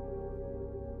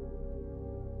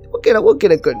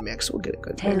get a good mix. We'll get a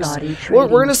good mix. We're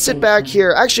gonna sit back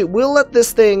here. Actually, we'll let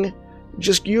this thing.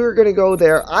 You're gonna go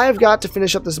there. I've got to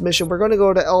finish up this mission. We're gonna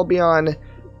go to Albion.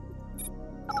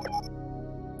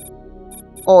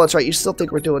 Oh, that's right. You still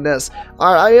think we're doing this?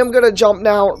 All right. I am gonna jump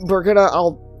now.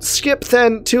 I'll skip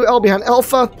then to Albion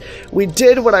Alpha. We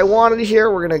did what I wanted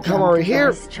here. We're gonna come over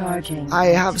here. I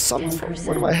have something.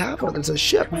 What do I have? Oh, there's a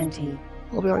ship. 20,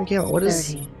 Albion Gamma. What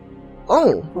is? 30,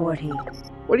 Oh. 40.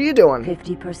 What are you doing?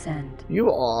 50%.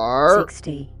 You are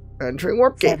 60. Entering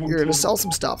warp gate. 70, You're gonna sell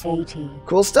some stuff. 80.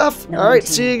 Cool stuff. 90, All right.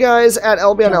 See you guys at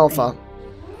Albion jumping. Alpha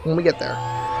when we get there.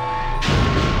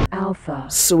 Alpha.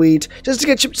 Sweet. Just to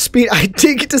get you up to speed, I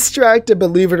did get distracted,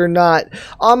 believe it or not,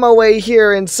 on my way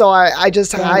here, and so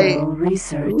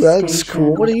Research Ooh, that's station.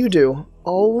 cool. What do you do?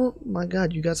 Oh my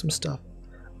god, you got some stuff.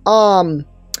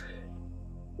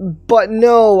 But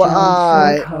no,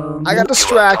 I got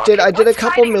distracted. I did a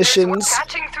couple missions.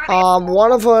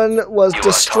 One of them was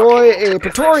destroy a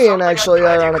Praetorian, actually,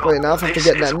 ironically enough, after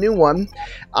getting that new one.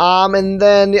 And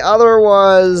then the other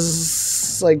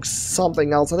was like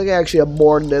something else. I think I actually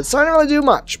aborted it, so I didn't really do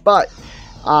much, but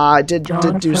I did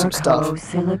do some stuff.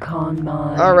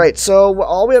 Alright, so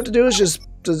all we have to do is just,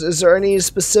 is there any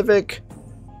specific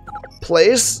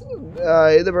place?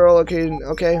 Either barrel location,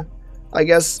 okay. I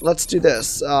guess let's do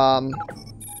this.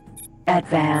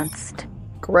 Advanced.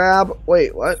 Grab,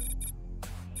 wait, what?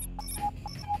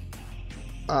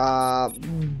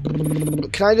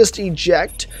 Can I just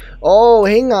eject? Oh,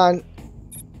 hang on.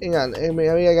 Hang on, maybe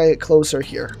I gotta get closer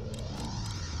here.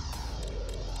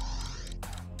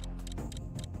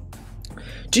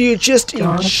 Do you just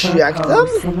eject them?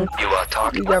 You are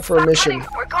talking. You got for a mission.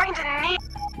 We're going to need.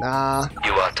 Nah.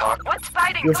 You are talking. What's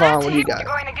fighting? You're fine. What do you got?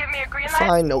 You're going to give me a green light?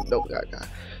 Fine. Nope. Got.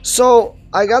 So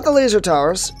I got the laser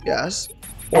towers. Yes.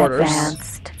 Orders.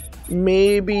 Advanced.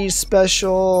 Maybe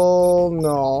special.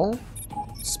 No.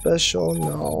 Special.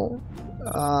 No.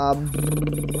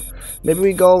 Maybe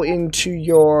we go into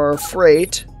your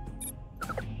freight.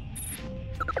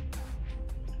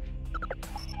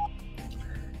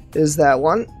 Is that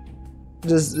one?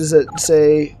 Does it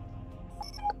say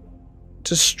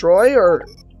destroy or?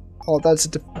 Oh, that's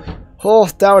oh,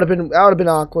 that would have been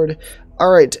awkward.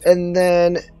 All right, and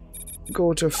then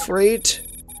go to freight.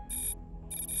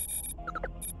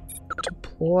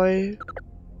 Deploy.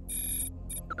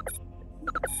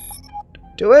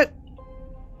 Do it.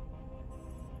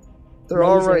 They're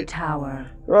all right.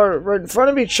 Tower. They're all right in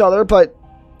front of each other, but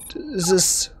is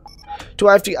this? Do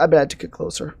I have to? I bet I have to get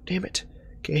closer. Damn it.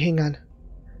 Okay, hang on.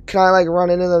 Can I like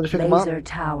run into them to pick them up? Laser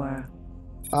tower.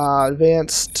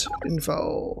 Advanced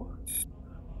info.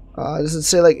 Does it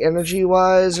say like energy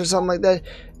wise or something like that?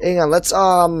 Hang on,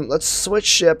 let's switch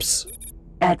ships.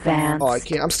 Advanced. Oh, I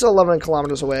can't. I'm still 11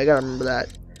 kilometers away. I gotta remember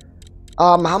that.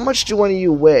 How much do one of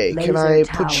you weigh? Can I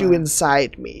put you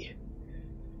inside me?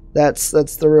 That's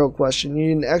the real question. You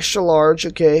need an extra large,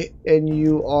 okay? And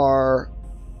you are.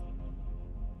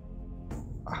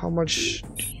 How much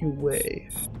do you weigh?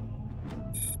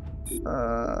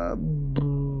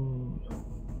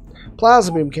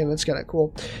 Plasma beam cannon, that's kind of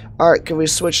cool. Alright, can we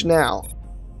switch now?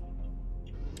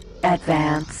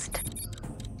 Advanced.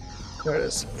 There it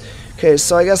is. Okay,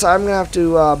 so I guess I'm gonna have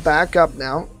to back up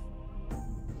now.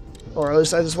 Or at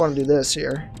least I just want to do this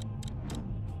here.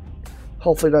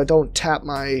 Hopefully I don't tap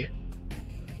my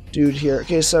dude here.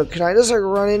 Okay, so can I just like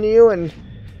run into you and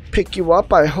pick you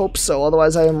up? I hope so,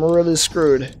 otherwise I am really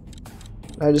screwed.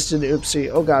 I just did an oopsie.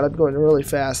 Oh god, I'm going really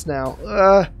fast now.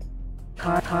 Oh,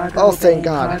 thank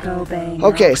God.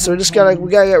 Okay, so we gotta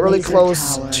get really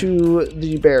close to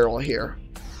the barrel here.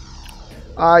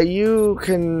 You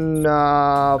can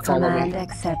follow me.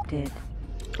 Accepted.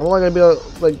 I'm only gonna be able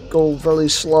to like go really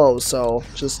slow, so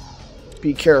just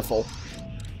be careful.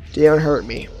 Don't hurt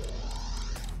me.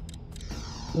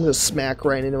 I'm gonna smack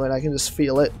right into it. I can just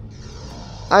feel it.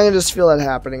 I can just feel that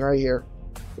happening right here.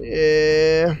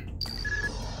 Yeah.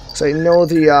 So I know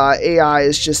the AI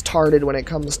is just tarded when it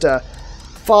comes to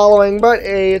following, but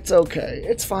hey, it's okay.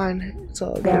 It's fine. It's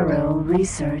all good. Barrel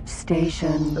research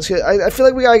station. I feel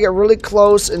like we gotta get really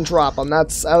close and drop them. I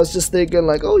was just thinking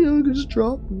like, oh yeah, we can just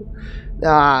drop them.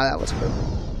 Nah, that was good.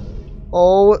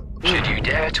 Oh. Should you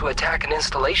dare to attack an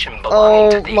installation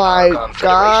belonging to the Argon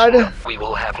Federation, we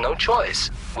will have no choice.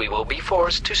 We will be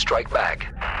forced to strike back.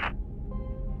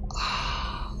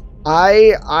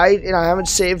 I haven't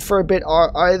saved for a bit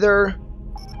either.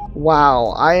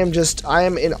 Wow, I am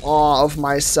in awe of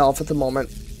myself at the moment.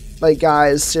 Like,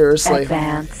 guys, seriously.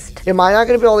 Advanced. Am I not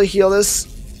going to be able to heal this?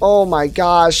 Oh my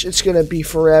gosh, it's going to be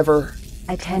forever.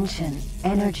 Attention,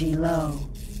 energy low.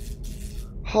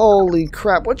 Holy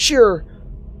crap, what's your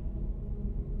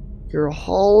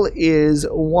hull is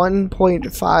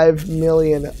 1.5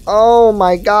 million. Oh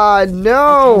my god,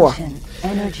 no! Attention,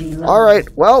 energy low. Alright,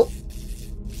 well,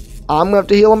 I'm going to have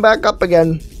to heal him back up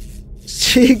again.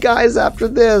 See you guys after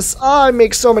this. Oh, I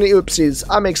make so many oopsies.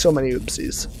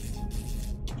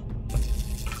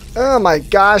 Oh my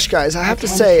gosh, guys, I have to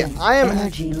say, I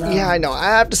am, yeah, I know,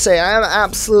 I have to say, I am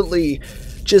absolutely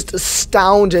just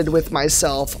astounded with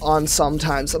myself on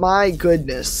sometimes. My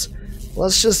goodness.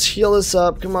 Let's just heal this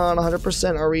up. Come on,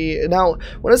 100%. Are we, now,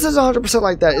 when it says 100%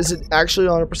 like that, is it actually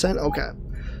 100%? Okay.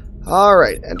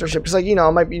 Alright, enter ship. It's like, you know,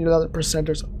 it might be another percent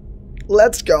or something.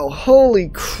 Let's go. Holy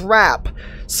crap.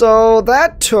 So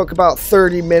that took about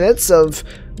 30 minutes of,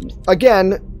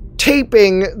 again,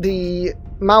 taping the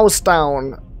mouse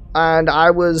down. And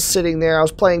I was sitting there, I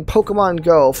was playing Pokemon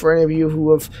Go. For any of you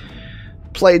who have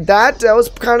played that, that was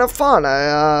kind of fun.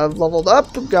 I leveled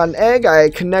up, got an egg, I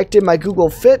connected my Google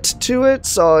Fit to it,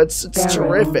 so it's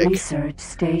terrific. Research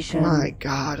station. My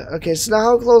god. Okay, so now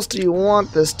how close do you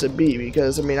want this to be?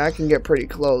 Because, I mean, I can get pretty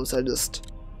close. I just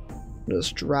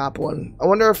drop one. I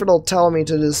wonder if it'll tell me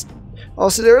to just... Oh,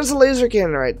 so there is a laser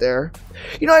cannon right there.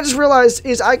 You know, I just realized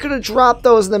is I could have dropped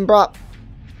those and then brought...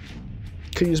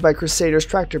 Could use my Crusader's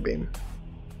tractor beam.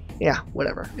 Yeah,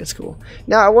 whatever. It's cool.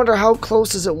 Now, I wonder how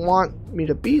close does it want me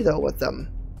to be, though, with them?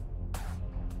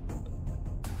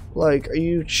 Like, are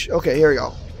you... Okay, here we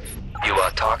go. You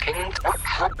are talking?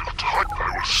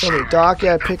 Show me, Doc.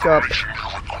 Yeah, pick up.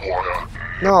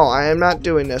 No, I am not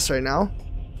doing this right now.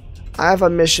 I have a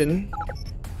mission,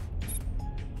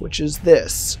 which is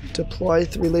this. Deploy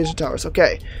 3 laser towers.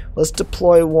 Okay, let's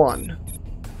deploy 1.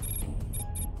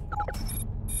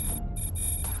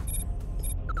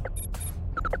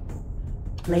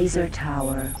 Laser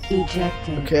tower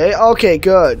ejected. Okay, okay,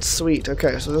 good. Sweet.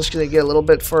 Okay, so I'm just going to get a little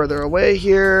bit further away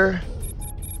here.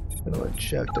 I'm going to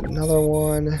eject another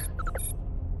one.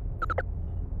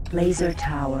 Laser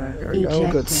tower There we ejected.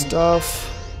 go, good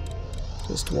stuff.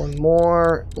 Just one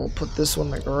more. We'll put this one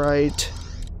like right.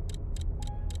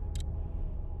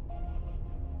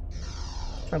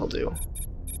 That'll do.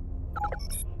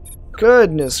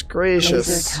 Goodness gracious.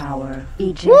 Laser tower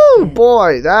ejected. Woo,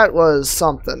 boy, that was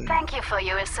something. Thank you for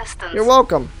your assistance. You're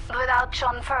welcome. Without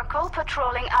John Furkel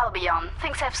patrolling Albion,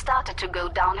 things have started to go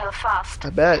downhill fast. I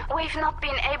bet. We've not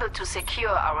been able to secure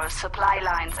our supply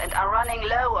lines and are running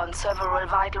low on several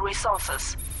vital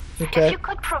resources. Okay. If you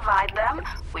could provide them,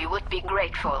 we would be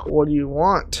grateful. What do you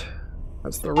want?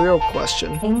 That's the real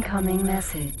question. Incoming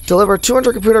message. Deliver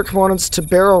 200 computer components to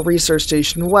Barrel Research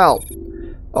Station. Well,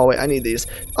 oh wait, I need these.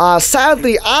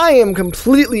 Sadly, I am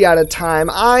completely out of time.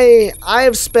 I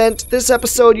have spent this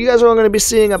episode. You guys are going to be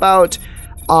seeing about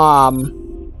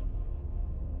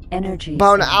Energy.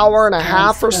 About an hour and a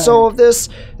half or so of this.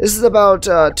 This is about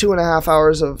 2.5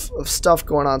 hours of stuff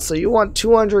going on. So you want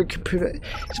 200 computer...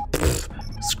 Pfft,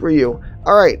 screw you.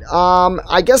 Alright,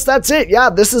 I guess that's it. Yeah,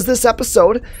 this is this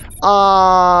episode.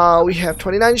 We have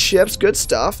 29 ships, good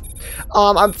stuff.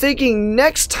 I'm thinking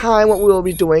next time what we will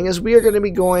be doing is we are going to be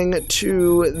going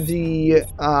to the,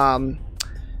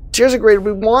 Tears of Grade.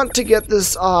 We want to get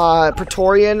this,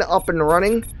 Praetorian up and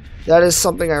running. That is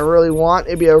something I really want.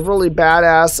 It'd be a really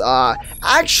badass,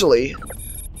 actually,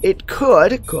 it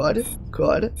could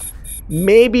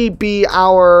maybe be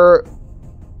our...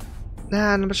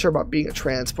 Nah, I'm not sure about being a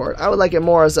transport. I would like it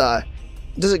more as a...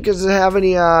 Does it have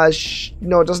any,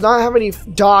 no, it does not have any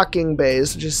docking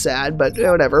bays, which is sad, but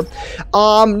whatever.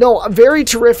 No, a very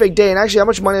terrific day, and actually, how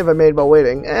much money have I made by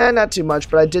waiting? Not too much,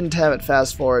 but I didn't have it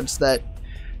fast forward, so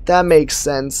that makes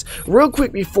sense. Real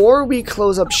quick, before we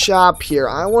close up shop here,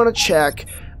 I want to check,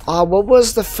 what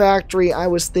was the factory I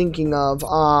was thinking of?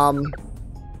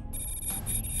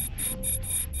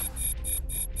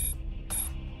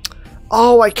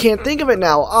 Oh, I can't think of it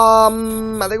now.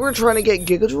 I think we're trying to get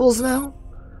gigajoules now?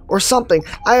 Or something.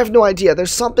 I have no idea.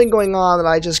 There's something going on that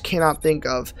I just cannot think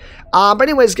of. But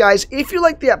anyways, guys, if you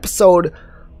liked the episode,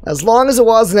 as long as it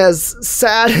wasn't as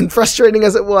sad and frustrating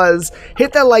as it was,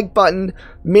 hit that like button,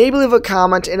 maybe leave a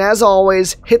comment, and as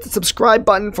always, hit the subscribe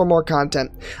button for more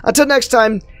content. Until next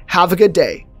time, have a good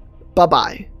day.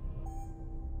 Bye-bye.